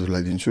आएर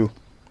हजुरलाई दिन्छु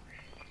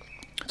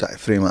चाहे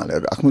फ्रेम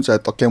हालेर राख्नु चाहे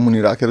तक्या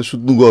मुनि राखेर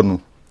सुत्नु गर्नु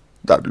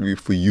that will be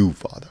for you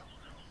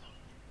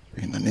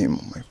father in the name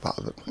of my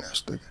father भने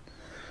जस्तो क्या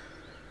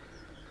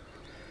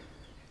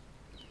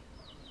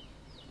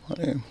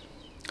अनि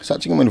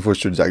साँच्चीको मैले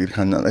फर्स्ट इयर जागिर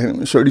खान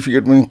जाँदाखेरि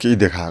सर्टिफिकेट पनि केही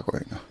देखाएको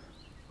होइन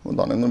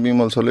धनेन्द्र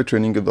विमल सरले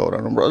ट्रेनिङको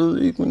दौरान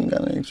ब्रजै कुनै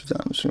गाना एकछु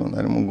जानुहोस्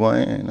भन्दाखेरि म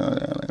गएँ होइन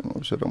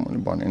उसो मैले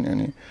भने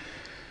नि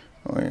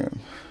अनि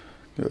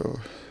त्यो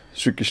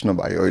श्रीकृष्ण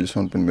भाइ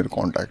अहिलेसम्म पनि मेरो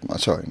कन्ट्याक्टमा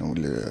छ होइन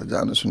उसले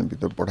जानुहोस् भने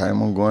भित्र पठाएँ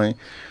म गएँ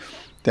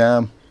त्यहाँ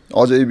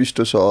अजय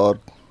विष्ट सर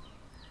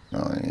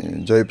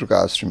अनि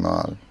जयप्रकाश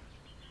श्रीमाल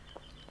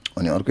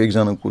अनि अर्को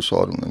एकजना को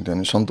सर हुनुहुन्थ्यो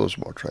अनि सन्तोष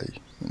भट्टराई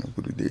होइन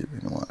गुरुदेव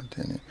होइन उहाँहरू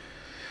थियो अनि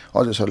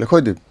अजय सरले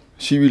खै त्यो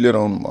सिबी लिएर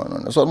आउनु भएन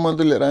भने सर मैले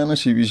त लिएर आएन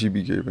सिबी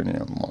केही पनि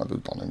मलाई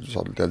त धनेन्द्र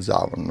सरले त्यहाँ जा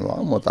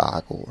भन्नुभयो म त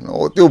आएको होइन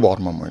हो त्यो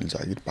भरमा मैले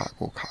जागिर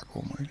पाएको खाएको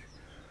मैले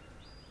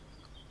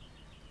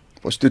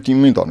पछि त्यो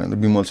टिममै धनेन्द्र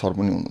विमल सर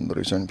पनि हुनुहुँदो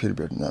रहेछ अनि फेरि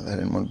भेट्नु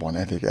जाँदाखेरि मैले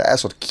भनेको थिएँ कि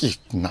सर के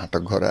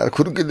नाटक गराएर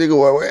खुर्की दिएको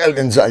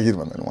भयो जागिर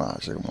भनेर उहाँ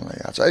हाँसेको मलाई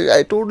याद छ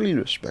आई टोटली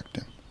रेस्पेक्ट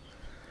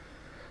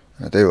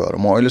हिम त्यही भएर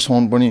म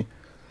अहिलेसम्म पनि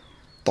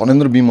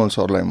धनेन्द्र विमल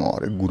सरलाई म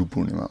हरेक गुरु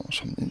पूर्णिमामा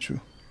सम्झिन्छु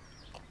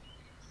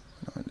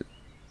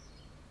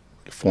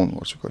फोन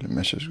गर्छु कहिले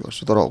मेसेज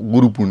गर्छु तर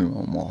गुरु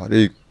पूर्णिमामा म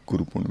हरेक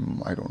गुरु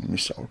पूर्णिमामा I don't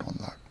miss out on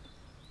that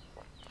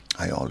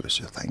I always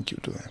say thank you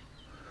to हिम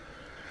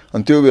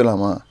अनि त्यो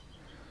बेलामा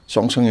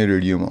सँगसँगै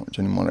रेडियोमा हुन्छ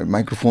नि मलाई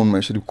माइक्रोफोनमा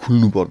यसरी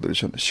खुल्नु पर्दो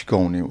रहेछ भने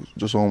सिकाउने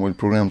जोसँग मैले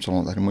प्रोग्राम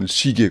चलाउँदाखेरि मैले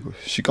सिकेको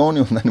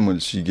सिकाउने भन्दा नि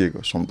मैले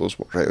सिकेको सन्तोष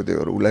भट्टराई त्यही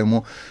भएर उसलाई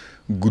म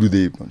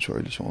गुरुदेव भन्छु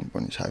अहिलेसम्म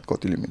पनि सायद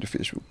कतिले मेरो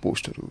फेसबुक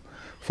पोस्टहरू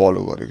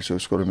फलो गरेको छ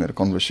उसको मेरो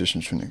कन्भर्सेसन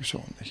सुनेको छ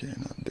भनेदेखि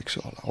होइन देख्छ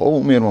होला हो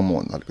उमेरमा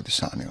मभन्दा अलिकति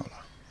सानै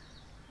होला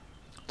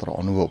तर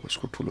अनुभव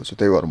उसको ठुलो छ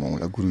त्यही भएर म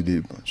उसलाई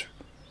गुरुदेव भन्छु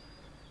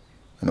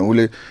होइन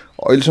उसले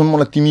अहिलेसम्म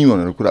मलाई तिमी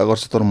भनेर कुरा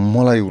गर्छ तर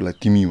मलाई उसलाई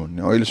तिमी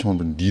भन्ने अहिलेसम्म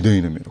पनि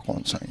दिँदैन मेरो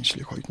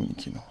कन्साइन्सले खै कुनि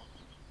किन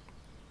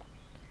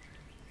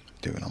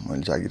त्यो बेला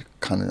मैले जागिर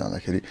खान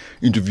जाँदाखेरि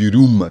इन्टरभ्यू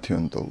रुममा थियो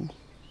नि त ऊ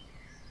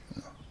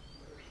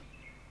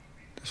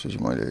त्यसपछि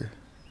मैले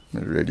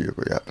मेरो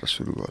रेडियोको यात्रा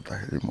सुरु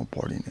गर्दाखेरि म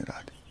पढि नै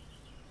रहेको थिएँ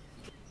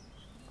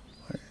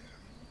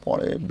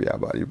पढे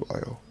बिहाबारी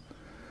भयो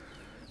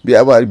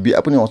बिहा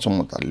पनि अचम्म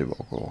तालले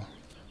भएको हो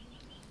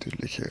त्यो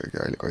लेखेको कि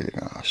अहिले कहिले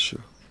कहाँ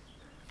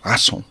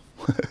हाँस्छौँ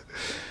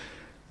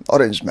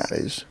अरेन्ज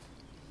म्यारेज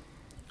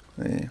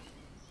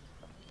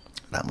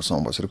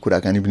राम्रोसँग बसेर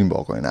कुराकानी पनि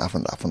भएको होइन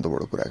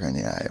आफन्तबाट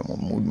कुराकानी आयो म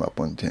मुडमा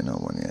पनि थिएन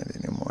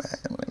भने म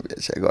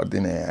बिहा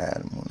गर्दिनँ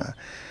यार मुना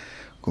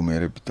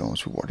घुमेर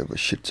बिताउँछु वाटेभर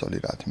सिट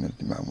चलिरहेको थियो मेरो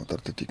दिमागमा तर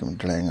त्यतिकोमा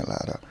ड्राइङ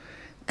लाएर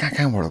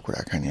कहाँबाट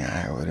कुराकानी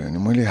आयो अरे अनि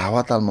मैले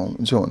हावातालमा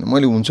हुन्छ भने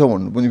मैले हुन्छ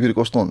भन्नु पनि फेरि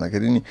कस्तो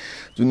भन्दाखेरि नि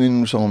जुन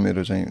दिनसँग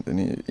मेरो चाहिँ हुन्छ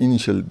नि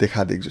इनिसियल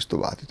देखादेख जस्तो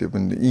भएको थियो त्यो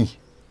पनि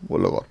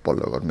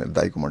पल्लो घर मेरो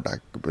दाइकोमा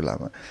डाकेको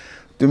बेलामा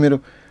त्यो मेरो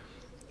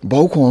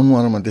बाउको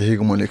अनुहारमा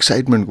देखेको मैले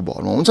एक्साइटमेन्टको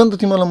भरमा हुन्छ नि त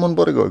तिमीलाई मन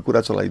परेको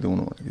कुरा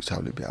चलाइदेउनु भनेको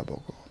हिसाबले बिहा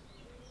भएको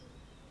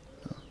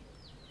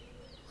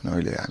अनि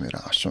अहिले हामीहरू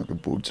हाँस्छौँ त्यो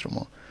बुड्स र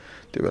म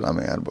त्यो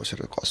बेलामा यहाँ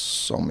बसेर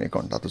कसम 1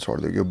 घन्टा त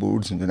छोड्दियो कि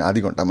बुड्स हुन्छ नि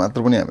आधी घन्टा मात्र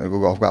पनि हामीहरूको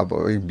गफको अब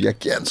बिहा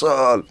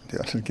क्यान्सल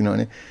त्यो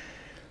किनभने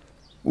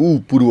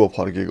पूर्व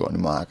फर्केको अनि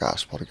म आकाश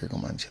फर्केको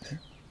मान्छे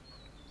थिएँ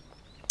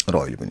र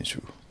अहिले पनि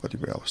छु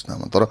कतिपय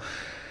अवस्थामा तर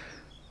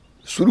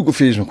सुरुको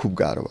फेजमा खुब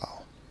गाह्रो भयो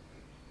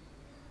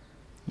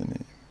अनि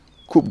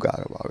खुब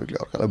गाह्रो भयो एकले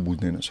अर्कालाई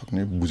बुझ्नै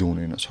नसक्ने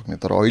बुझाउनै नसक्ने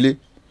तर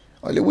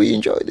अहिले we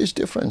enjoy this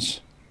difference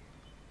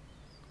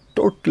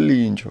totally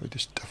enjoy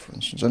this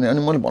difference हुन्छ नि अनि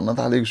मैले भन्न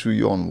थालेको छु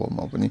यो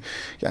अनुभवमा पनि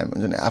कि हामी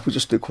हुन्छ नि आफू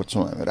जस्तै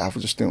खोज्छौँ हामीहरू आफू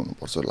जस्तै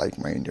हुनुपर्छ like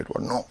minded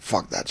no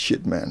fuck that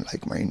seat man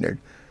like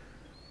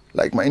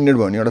minded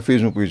भने एउटा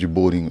फेजमा पुगेपछि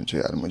बोरिङ हुन्छ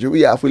यार म चाहिँ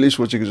उयो आफैले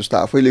सोचेको जस्तो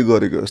आफैले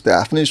गरेको जस्तै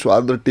आफ्नै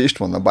स्वाद र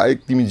टेस्टभन्दा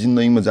बाहेक तिमी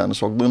जिन्दगीमा जान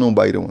सक्दैनौ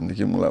बाहिर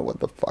भनेदेखि मलाई वाट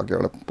द फक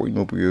एउटा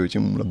पोइन्टमा पुगेपछि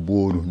मलाई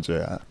बोर हुन्छ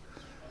यार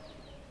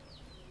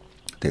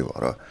त्यही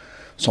भएर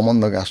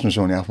सम्बन्ध गाँच्नु छ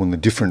भने आफूभन्दा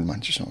डिफ्रेन्ट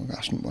मान्छेसँग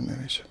गाँच्नु पर्ने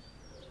रहेछ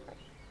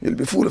इल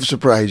बी फुल अफ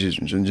सरप्राइजेस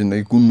हुन्छ नि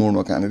जिन्दगी कुन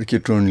मोडमा कहाँनिर के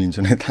टर्न लिन्छ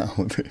नै थाहा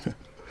हुँदैन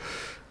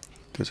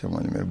त्यो चाहिँ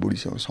मैले मेरो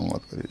बुढीसँग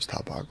सङ्गत गरेपछि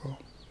थाहा पाएको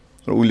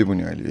र उसले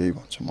पनि अहिले यही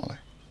भन्छ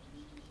मलाई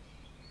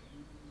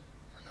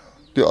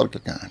त्यो अर्को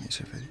कहानी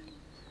छ फेरि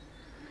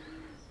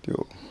त्यो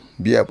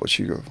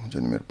बिहापछिको हुन्छ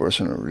नि मेरो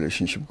पर्सनल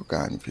रिलेसनसिपको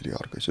कहानी फेरि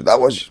अर्कै छ that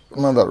was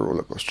another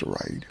roller coaster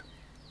ride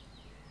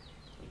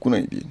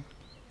कुनै दिन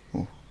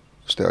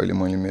जस्तै अहिले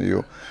मैले मेरो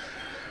यो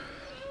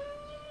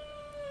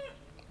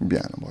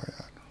बिहान भयो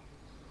यार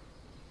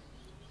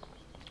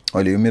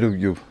अहिले यो मेरो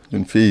यो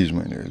जुन फेज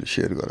मैले अहिले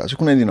सेयर गरेर चाहिँ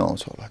कुनै दिन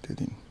आउँछ होला त्यो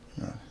दिन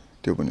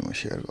त्यो पनि म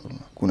सेयर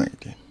गरौँ कुनै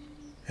दिन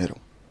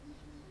हेरौँ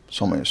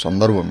समय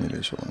सन्दर्भ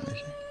मिलेछ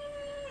भनेदेखि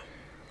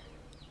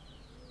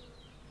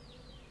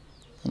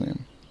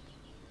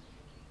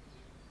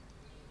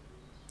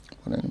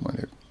अनि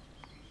मैले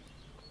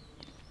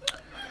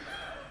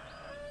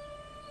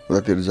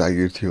उतातिर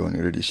जागिर थियो अनि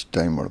रेडियो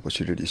टाइमबाट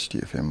पछि रेडियो सिटी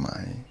एफएममा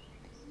आएँ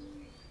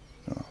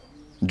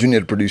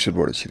जुनियर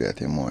प्रड्युसरबाट छिरेको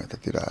थिएँ म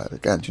यतातिर आएर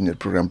कहाँ जुनियर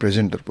प्रोग्राम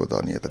प्रेजेन्टर पो त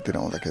अनि यतातिर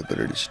आउँदाखेरि त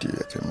रेडियो सिटी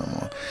एफएममा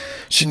म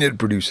सिनियर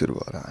प्रड्युसर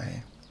भएर आएँ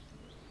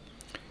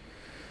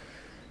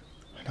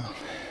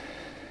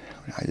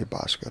होइन आइए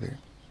पास गरेँ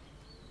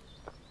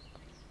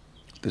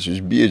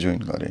त्यसपछि बिए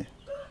जोइन गरेँ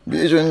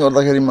बिए जोइन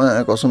गर्दाखेरि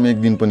कसम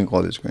एक दिन पनि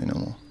कलेज गएन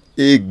म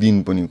एक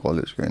दिन पनि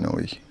कलेज गएन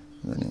उही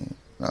अनि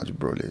राजु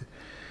ब्रोले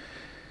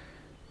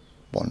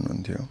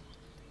भन्नुहुन्थ्यो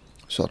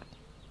सर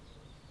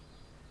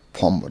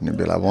फर्म भर्ने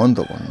बेला भयो नि त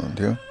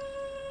भन्नुहुन्थ्यो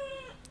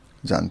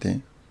जान्थेँ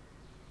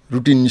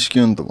रुटिन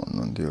निस्कियो नि त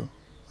भन्नुहुन्थ्यो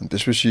अनि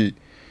त्यसपछि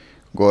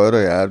गएर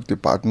यार त्यो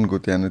पाटनको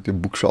त्यहाँनिर त्यो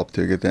बुक सप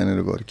थियो कि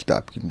त्यहाँनिर गएर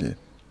किताब किन्थेँ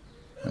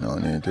होइन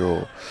अनि त्यो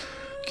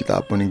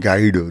किताब पनि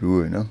गाइडहरू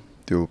होइन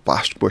त्यो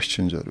पास्ट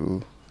क्वेसन्सहरू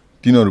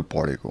तिनीहरू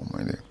पढेको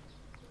मैले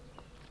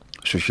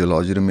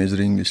सोसियोलोजी र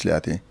मेजर इङ्ग्लिस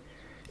ल्याएको थिएँ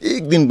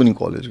एक दिन पनि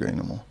कलेज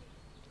गएन म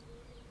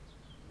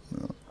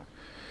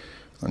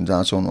अनि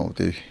जहाँ छौँ अब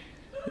त्यही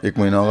 1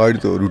 महिना अगाडि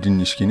त रुटिन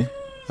निस्किने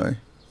है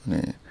अनि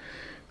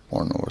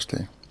पढ्नु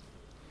बस्थेँ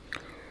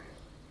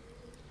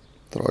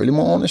तर अहिले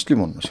म अनेस्टली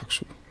भन्न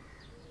सक्छु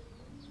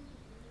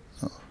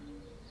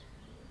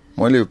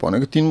मैले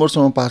भनेको 3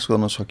 वर्षमा पास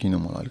गर्न सकिनँ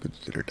मलाई अलिकति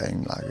धेरै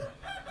टाइम लाग्यो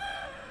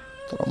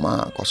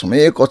तर कसम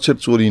एक अक्षर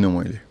चोरिनँ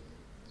मैले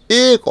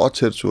एक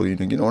अक्षर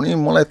चोरिनँ किनभने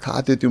मलाई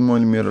थाहा थियो त्यो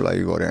मैले मेरो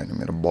लागि गरेँ होइन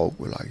मेरो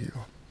बाउको लागि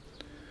हो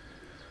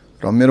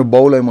र मेरो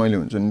बाउलाई मैले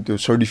हुन्छ नि त्यो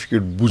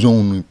सर्टिफिकेट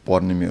बुझाउनु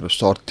पर्ने मेरो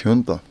सर्त थियो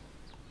नि त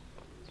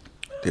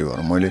त्यही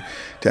भएर मैले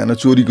त्यहाँ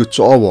चोरीको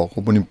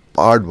भएको पनि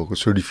पार्ट भएको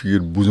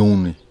सर्टिफिकेट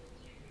बुझाउने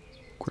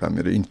कुरा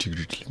मेरो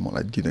इन्टिग्रिटीले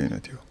मलाई दिँदैन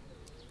थियो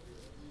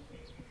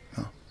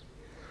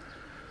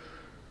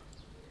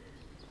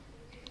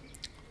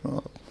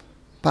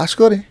पास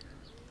गरेँ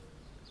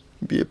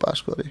बिए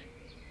पास गरेँ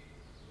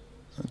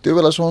त्यो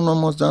बेलासम्म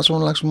म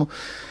जहाँसम्म लाग्छ म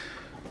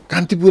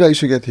कान्तिपुर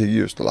आइसकेको थिएँ कि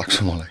जस्तो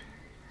लाग्छ मलाई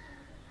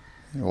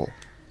हो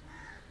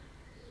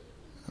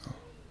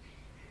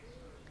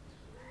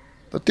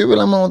तर त्यो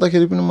बेलामा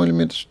आउँदाखेरि पनि मैले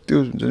मेरो त्यो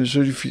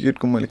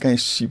सर्टिफिकेटको मैले कहीँ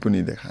सी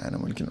पनि देखाएन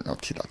मैले किनभने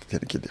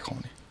थिएन के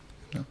देखाउने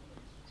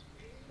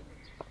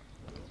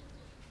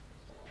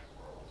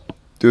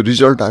त्यो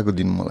रिजल्ट आएको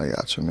दिन मलाई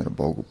याद छ मेरो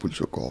बाउको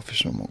पुलिसको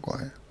अफिसमा म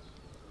गएँ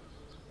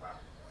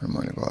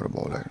मैले गएर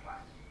बाउलाई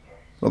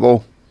ल बाउ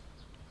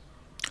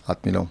हात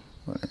मिलाउँ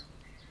भने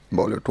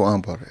बाउले टुवा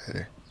पऱ्यो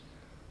अरे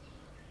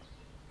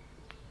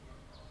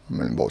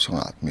मैले बाउसँग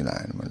हात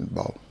मिलाएन मैले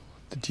बाउ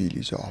द डिल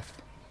इज अफ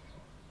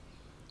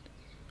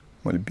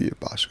मैले बिए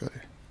पास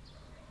गरेँ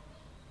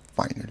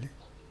फाइनली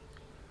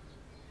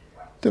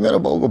त्यो मेरो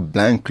बाउको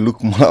ब्ल्याङ्क लुक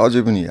मलाई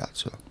अझै पनि याद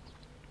छ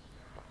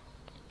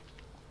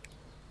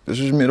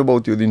त्यसपछि मेरो बाउ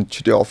त्यो दिन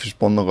छिटै अफिस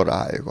बन्द गरेर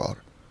आयो घर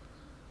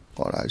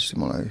आएपछि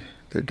मलाई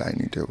त्यही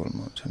डाइनिङ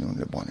टेबलमा हुन्छ नि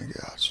उनले भनेको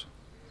याद छ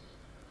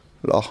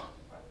ल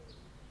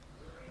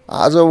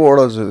आजबाट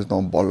चाहिँ त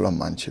बल्ल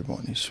मान्छे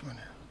बनिस्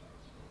भने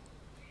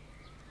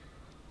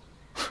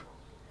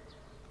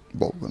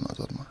बाउको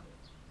नजरमा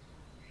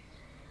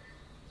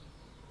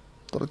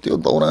तर त्यो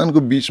दौरानको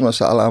बिचमा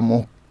साला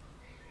म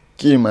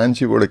के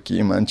मान्छेबाट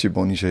के मान्छे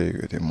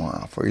बनिसकेको थिएँ म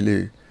आफैले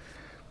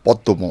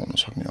पत्तो पाउन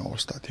सक्ने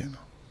अवस्था थिएन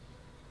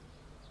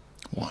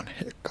One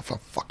heck of a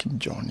fucking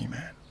journey,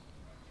 man.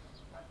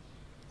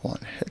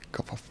 One heck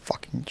of a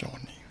fucking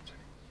journey.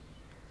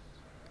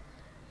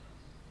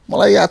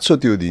 मलाई याद छ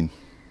त्यो दिन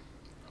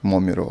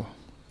म मेरो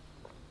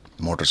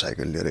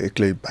मोटरसाइकल लिएर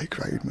एक्लै बाइक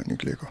राइडमा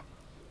निक्लेको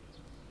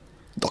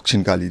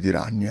दक्षिण कालीतिर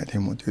हान्ने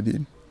थिएँ म त्यो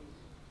दिन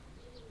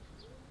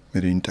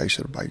मेरो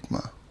इन्टाइसर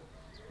बाइकमा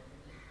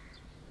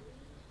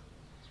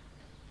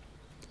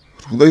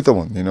रुँदै त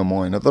भन्दिनँ म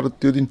होइन तर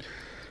त्यो दिन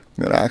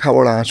मेरो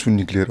आँखाबाट आँसु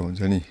निक्लेर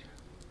हुन्छ नि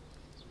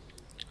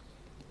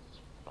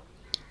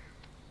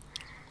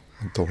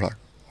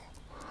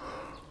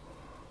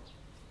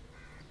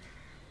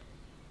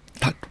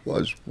That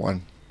was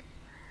one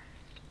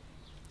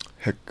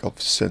heck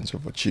of sense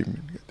of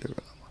achievement त्यो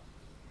बेलामा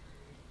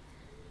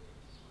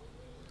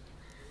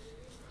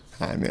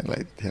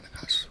हामीहरूलाई थिएन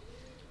खास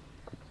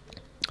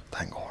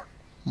थ्याङ्क गड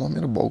म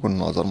मेरो बाउको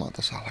नजरमा त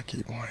साला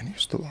केही भएन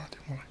जस्तो भएको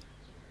थियो मलाई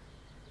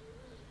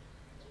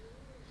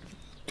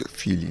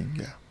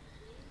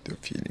त्यो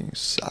फिलिङ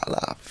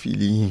साला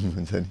फिलिङ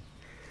हुन्छ नि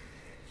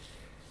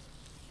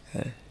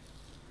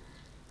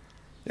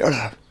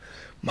एउटा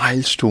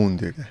माइलस्टोन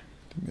थियो क्या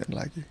त्यो मेरो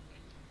लागि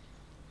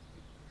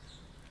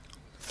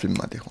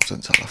फिल्ममा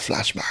देखाउँछन् साला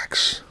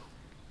फ्ल्यासब्याक्स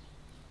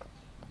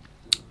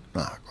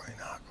नआएको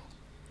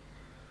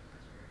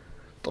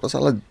तर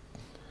साला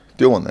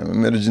त्यो भन्दा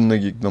मेरो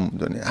जिन्दगी एकदम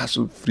हुन्छ नि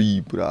ह्यासल फ्री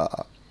पुरा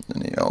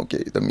अनि okay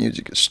the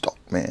music is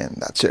stop man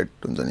that's it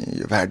हुन्छ नि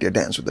you had your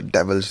dance with the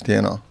डेभल्स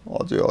थिएन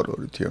अझै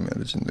अरूहरू थियो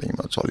मेरो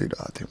जिन्दगीमा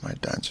चलिरहेको थियो my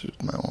dance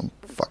with my own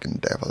fucking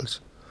डेभल्स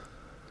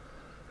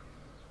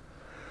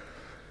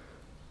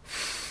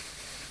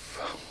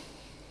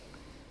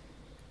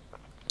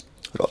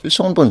र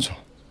अहिलेसम्म पनि छ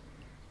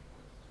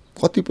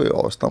कतिपय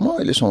अवस्थामा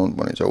अहिलेसम्म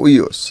पनि छ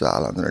उयो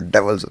साला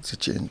डेभल्सहरू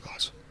चाहिँ चेन्ज भएको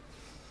छ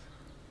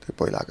त्यो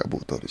पहिलाका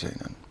भूतहरू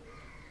छैनन्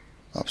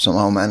अब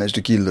somehow managed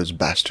to kill those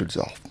bastards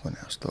off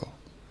भने जस्तो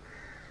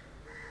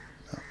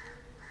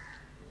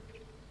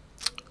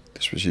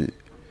त्यसपछि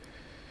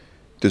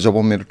त्यो जब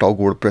मेरो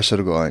टाउकोबाट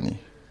प्रेसर गयो नि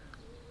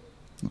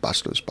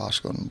ब्याचलर्स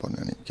पास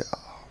गर्नुपर्ने नि क्या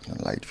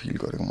लाइट फिल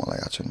गरेको मलाई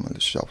याद छ नि मैले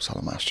अब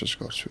साला मास्टर्स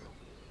गर्छु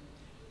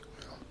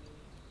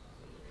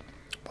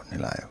भन्ने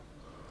लाग्यो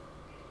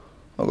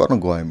गर्न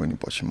गएँ भने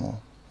पछि म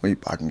उही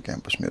पाटन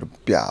क्याम्पस मेरो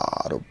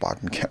प्यारो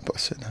पाटन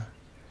क्याम्पस होइन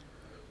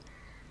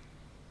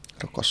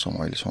र कसम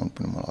अहिलेसम्म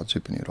पनि मलाई अझै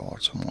पनि रहर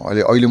छ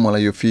अहिले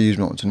मलाई यो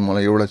फेजमा हुन्छ नि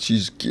मलाई एउटा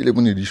चिज केले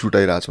पनि रिस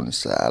उठाइरहेको छ भने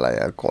साला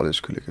यार कलेज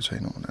खुलेको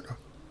छैन भनेर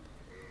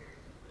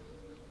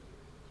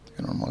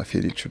किनभने मलाई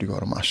फेरि एकचोटि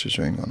गएर मास्टर्स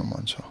जोइन गर्नु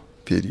मन छ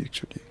फेरि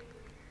एकचोटि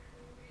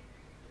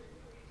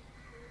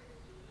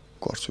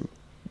गर्छु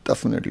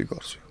डेफिनेटली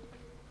गर्छु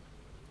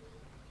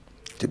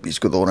त्यो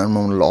बिचको दौरानमा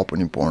म ल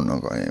पनि पढ्न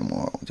गएँ म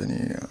हुन्छ नि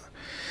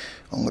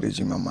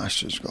अङ्ग्रेजीमा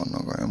मास्टर्स गर्न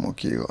गएँ म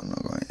के गर्न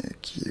गएँ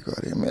के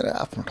गरेँ मेरो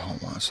आफ्नो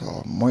ठाउँमा छ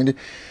मैले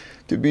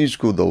त्यो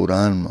बिचको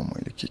दौरानमा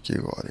मैले के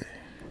गरेँ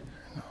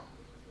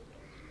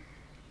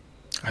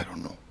आई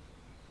डोन्ट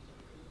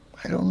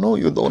नो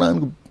यो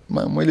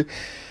दौरानमा मैले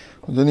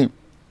हुन्छ नि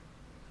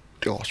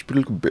त्यो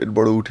हस्पिटलको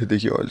बेडबाट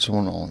उठेदेखि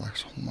अहिलेसम्म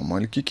आउँदासम्म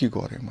मैले के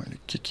गरेँ मैले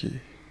के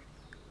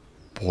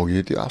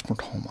भोगेँ त्यो आफ्नो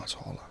ठाउँमा छ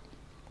होला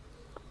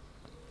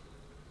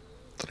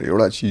तर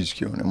एउटा चिज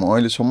के भने म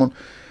अहिलेसम्म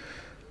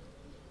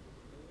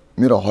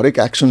मेरो हरेक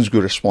एक्सन्सको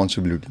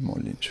रेस्पोन्सिबिलिटी म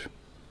लिन्छु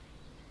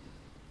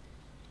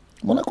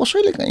मलाई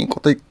कसैले कहीँ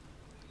कतै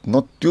न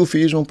त्यो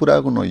फेजमा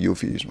पुऱ्याएको न यो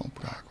फेजमा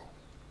पुऱ्याएको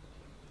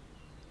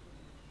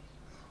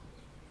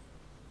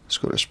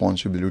यसको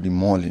रेस्पोन्सिबिलिटी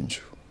म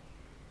लिन्छु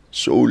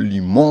सोली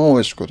म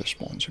यसको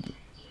रेस्पोन्सिबल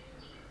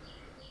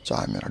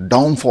चाहे मेरो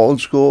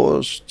डाउनफल्सको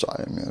होस्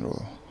चाहे मेरो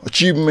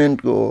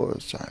अचिभमेन्टको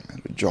होस् चाहे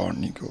मेरो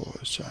जर्नीको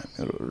होस् चाहे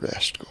मेरो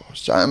रेस्टको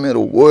होस् चाहे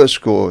मेरो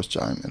वर्स्टको होस्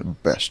चाहे मेरो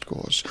बेस्टको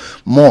होस्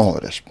म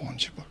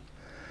responsible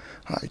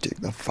I take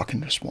the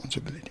fucking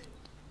responsibility.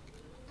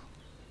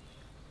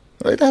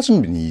 It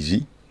hasn't been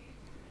easy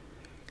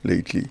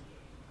lately.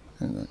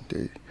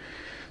 त्यही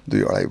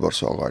 2-2.5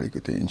 वर्ष अगाडिको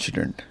त्यो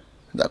इन्सिडेन्ट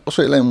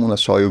कसैलाई मलाई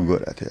सहयोग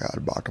गरेको थिएँ यार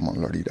बाटोमा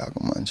लडिरहेको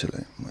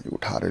मान्छेलाई मैले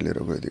उठाएर लिएर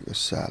गइदिएको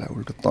साला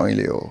उल्टो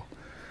तैँले हो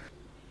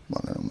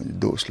भनेर मैले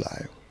दोष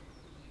लायो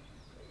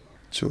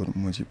चोर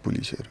मुजी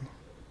पुलिसहरू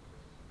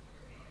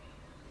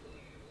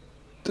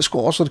त्यसको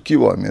असर के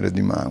भयो मेरो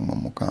दिमागमा,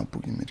 म कहाँ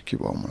पुगेँ, मेरो के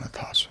भयो मलाई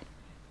थाहा छ.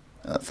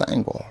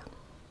 Thank God.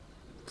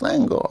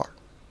 Thank God.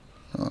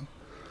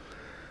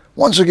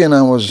 Once again,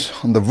 I was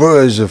on the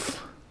verge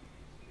of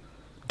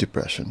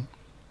depression,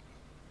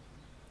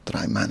 but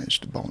I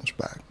managed to bounce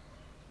back.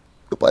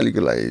 यो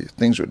पालिको लागि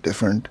things were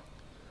different.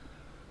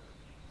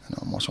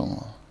 मसँग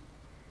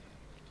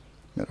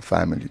मेरो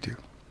family थियो.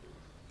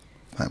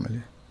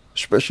 Family.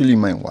 Especially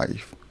my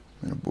wife.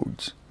 मेरो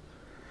बुड्स.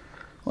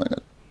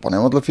 भने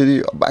मतलब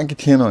फेरि बाँकी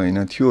थिएन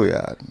होइन, थियो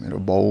यार. मेरो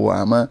बाउ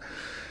आमा,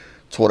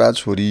 छोरा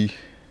छोरी,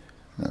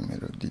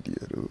 मेरो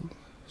दिदीहरू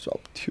सब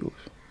थियो.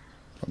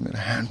 र मेरो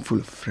ह्यान्डफुल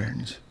अफ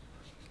फ्रेन्ड्स.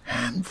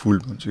 ह्यान्डफुल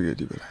भन्छु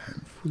यति बेला,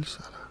 ह्यान्डफुल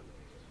सारा.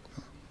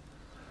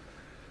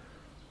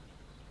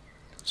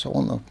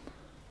 सबभन्दा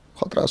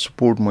खतरा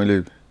सपोर्ट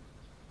मैले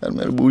यार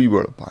मेरो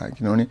बुढीबाट पाएँ.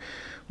 किनभने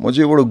म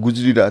चाहिँ एउटा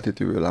गुज्रिरहेको थिएँ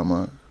त्यो बेलामा,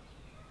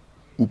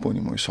 ऊ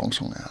पनि म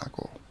सँगसँगै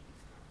आएको.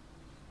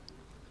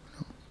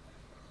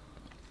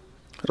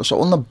 र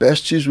सबभन्दा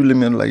बेस्ट चिज उसले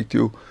मेरो लागि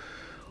त्यो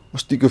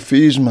अस्तिको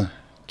फेजमा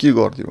के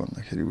गर्थ्यो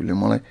भन्दाखेरि उसले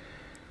मलाई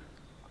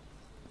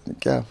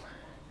क्या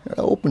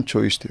एउटा ओपन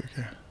चोइस थियो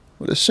क्या.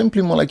 उसले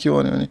सिम्पली मलाई के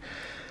भन्यो भने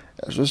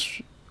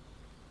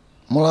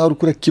मलाई अरू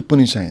कुरा के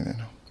पनि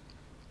चाहिँदैन,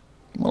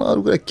 मलाई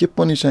अरू कुरा के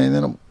पनि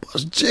चाहिँदैन,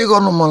 बस जे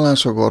गर्नु मन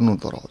लाग्छ गर्नु,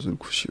 तर हजुर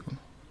खुसी हुनु.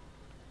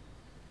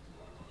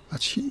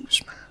 That's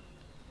huge, man.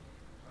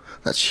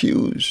 That's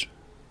huge.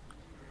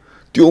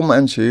 त्यो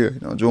मान्छे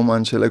होइन जो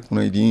मान्छेलाई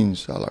कुनै दिन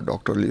साला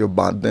डक्टरले यो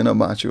बाँच्दैन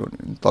बाँच्यो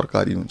भने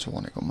तरकारी हुन्छ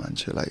भनेको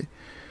मान्छेलाई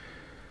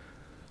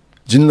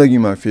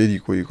जिन्दगीमा फेरि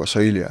कोही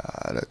कसैले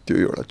आएर त्यो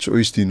एउटा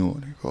चोइस दिनु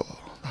भनेको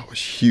that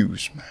was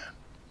huge, man.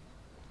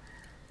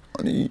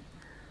 अनि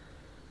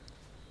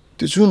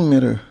त्यो जुन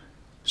मेरो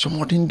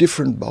somewhat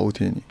indifferent भाउ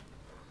थियो नि,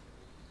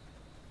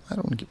 I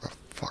don't give a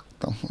fuck,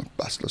 त म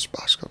ब्याचलर्स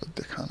पास गरेर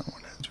देखान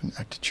भने जुन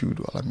एटिट्युड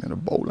वाला मेरो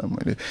बाउलाई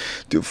मैले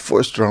त्यो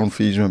फर्स्ट राउन्ड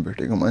फेजमा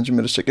भेटेको मान्छे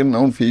मेरो सेकेन्ड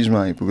राउन्ड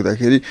फेजमा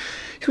आइपुग्दाखेरि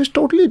he was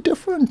totally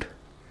different.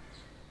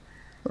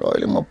 र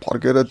अहिले म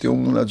फर्केर त्यो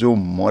मुला जो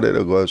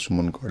मरेर गयो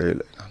सुमन कडेल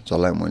होइन,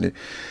 जसलाई मैले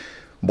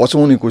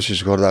बचाउने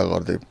कोसिस गर्दा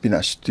गर्दै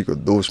पिनास्टीको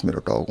दोष मेरो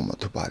टाउकोमा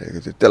थुपारेको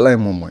थियो, त्यसलाई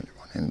मैले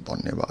भने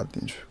धन्यवाद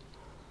दिन्छु.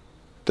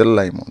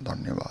 त्यसलाई म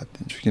धन्यवाद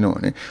दिन्छु.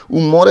 किनभने ऊ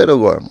मरेर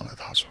गयो मलाई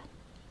थाहा छ,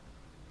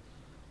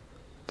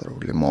 तर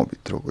उसले म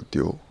भित्रको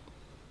त्यो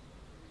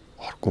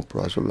अर्को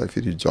प्रज्वललाई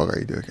फेरि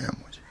जगाइदियो क्या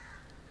म चाहिँ.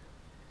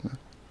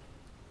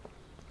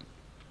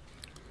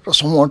 र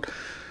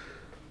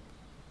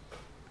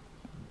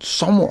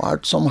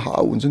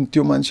somehow हुन्छ नि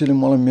त्यो मान्छेले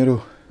मलाई मेरो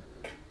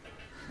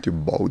त्यो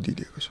बाउ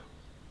दिइदिएको छ.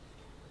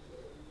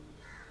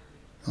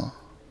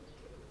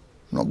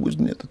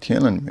 नबुझ्ने त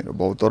थिएन नि मेरो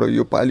बाउ, तर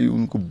यो पालि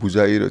उनको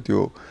बुझाइ र त्यो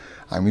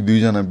हामी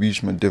दुईजना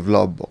बिचमा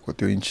डेभलप भएको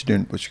त्यो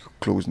इन्सिडेन्ट पछिको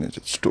closeness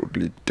it's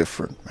totally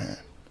different, man.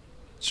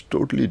 It's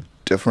totally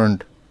different.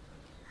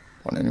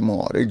 भने नि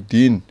म हरेक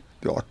दिन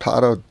त्यो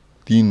 18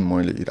 दिन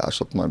मैले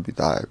हिरासतमा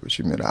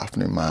बिताएपछि, मेरो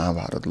आफ्नै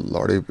महाभारत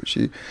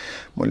लडेपछि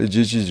मैले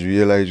जे चिज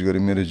रियलाइज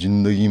गरेँ मेरो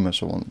जिन्दगीमा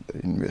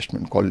सबभन्दा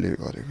इन्भेस्टमेन्ट कसले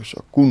गरेको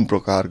छ, कुन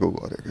प्रकारको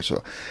गरेको छ,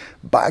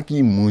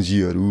 बाँकी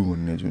मुजीहरू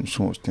भन्ने जुन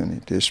सोच थियो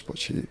नि,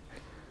 त्यसपछि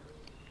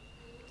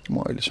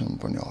म अहिलेसम्म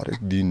पनि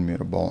हरेक दिन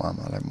मेरो बाउ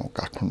आमालाई म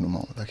काठमाडौँमा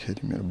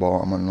हुँदाखेरि, मेरो बाउ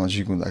आमा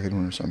नजिक हुँदाखेरि,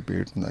 उनीहरूसँग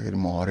भेट हुँदाखेरि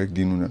म हरेक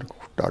दिन उनीहरूको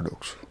खुट्टा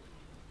ढोग्छु.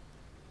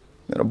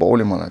 मेरो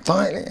बाउले मलाई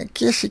तैँले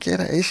के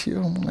सिकेर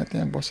आइसियो, मलाई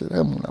त्यहाँ बसेर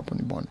मलाई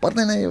पनि भन्नु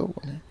पर्दैन यो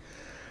भने.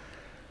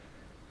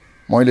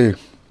 मैले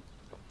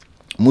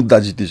मुद्दा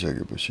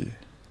जितिसकेपछि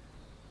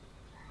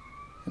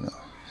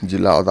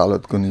जिल्ला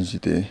अदालतको नि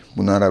जितेँ,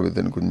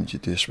 पुनरावेदनको नि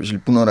जितेँ.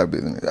 स्पेसली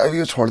पुनरावेदन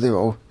यो छोड्दै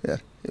भाउ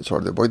यार, यो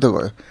छोड्दै भइ त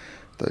गयो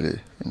तैँले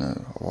होइन,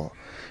 अब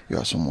यो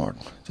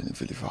समवाट चाहिँ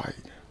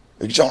फिलिफाइड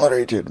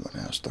एक्जनरेटेड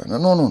भने जस्तो होइन.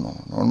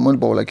 नो मैले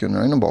बाउलाई के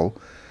होइन भाउ,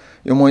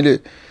 यो मैले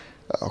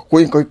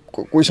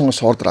कोहीसँग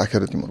शर्त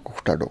राखेर तिमीहरूको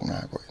खुट्टा ढोक्न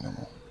आएको होइन.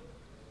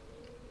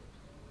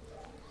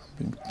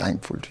 म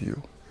थ्याङ्कफुल टु यु.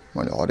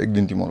 मैले हरेक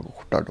दिन तिमीहरूको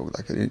खुट्टा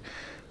ढोक्दाखेरि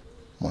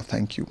म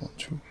थ्याङ्क यू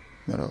भन्छु.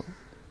 मेरो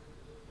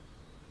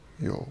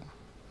यो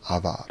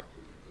आभार.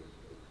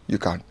 You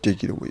can't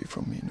take it away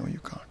from me. No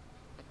you can't.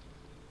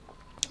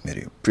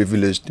 मेरो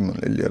प्रिभिलेज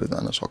तिमीहरूले लिएर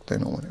जान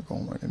सक्दैनौ भनेको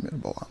मैले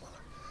मेरो बाउ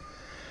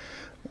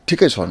आमालाई.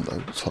 ठिकै छ नि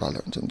त,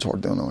 छोराले हुन्छ नि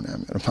छोड्दैनौ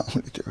भने मेरो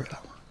मामुले त्यो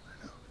बेलामा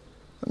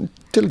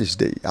टिल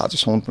दिस डे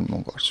आजसम्म पनि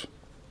म गर्छु.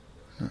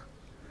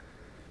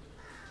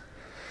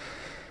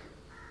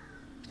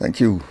 Thank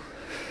you.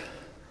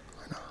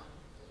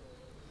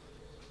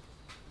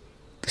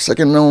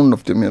 Second round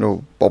of त्यो मेरो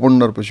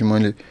पपन्डरपछि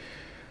मैले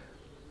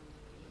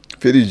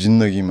फेरि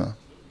जिन्दगीमा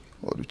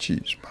अरू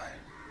चिज पाएँ,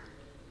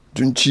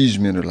 जुन चिज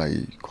मेरो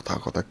लागि कता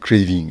कता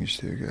क्रेभिङ्स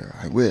थियो क्या.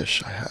 I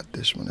wish I had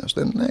this भने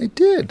जस्तो. And I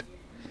did.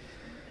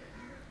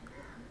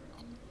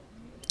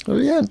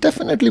 Yeah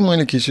definitely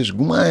मैले केसेस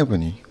गुमाएँ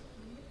पनि.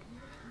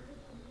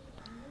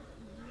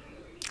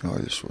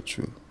 अहिले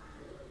सोच्छु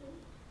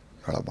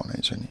एउटा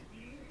भनाइ छ नि,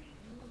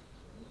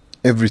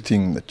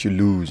 everything that you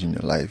lose in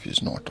your life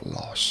is not a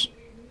loss.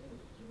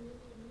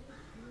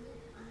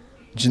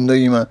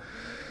 जिन्दगीमा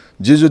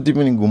जे जति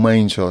पनि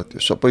गुमाइन्छ त्यो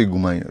सबै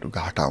गुमाइहरू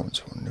घाटा हुन्छ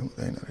भन्ने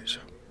हुँदैन रहेछ।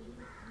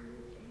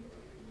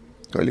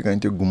 कहिलेकाहीँ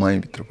त्यो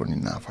गुमाइभित्र पनि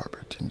नाफा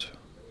भेटिन्छ।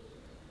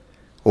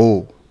 हो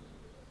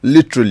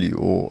लिटरली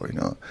हो होइन।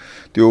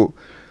 त्यो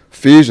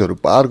फेजहरू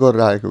पार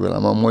गरेर आएको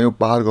बेलामा म यो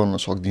पार गर्न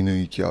सक्दिनँ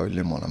कि क्या,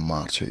 अहिले मलाई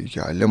मार्छ कि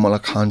क्या, अहिले मलाई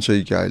खान्छ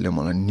कि क्या, अहिले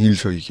मलाई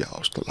निल्छ कि क्या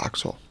जस्तो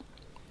लाग्छ।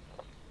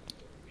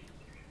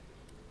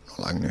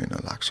 नलाग्ने होइन,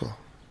 लाग्छ।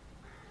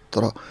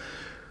 तर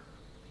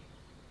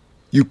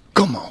you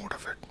come out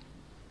of it.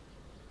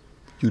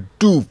 You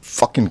do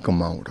fucking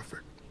come out of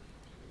it.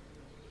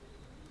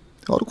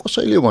 अरू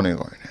कसैले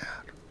भनेको होइन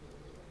यार,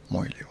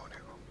 मैले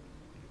भनेको।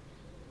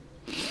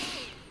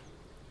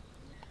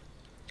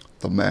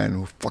 The man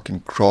who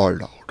fucking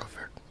crawled out of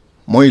it.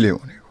 मैले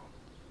भनेको।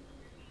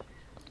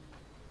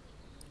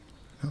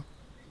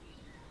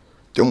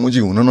 त्यो मुजी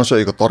हुन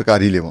नसकेको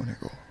तरकारीले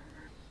भनेको।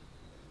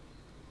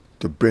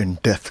 त्यो ब्रेन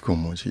डेथको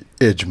मुजी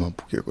एजमा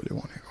पुगेकोले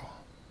भनेको।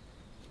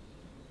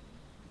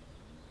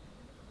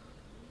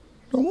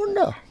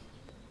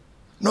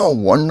 No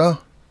wonder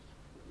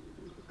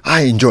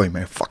I enjoy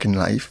my fucking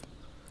life.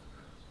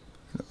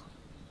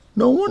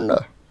 No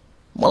wonder.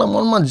 मलाई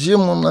मनमा जे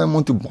मन लाग्यो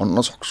म त्यो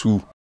भन्न सक्छु।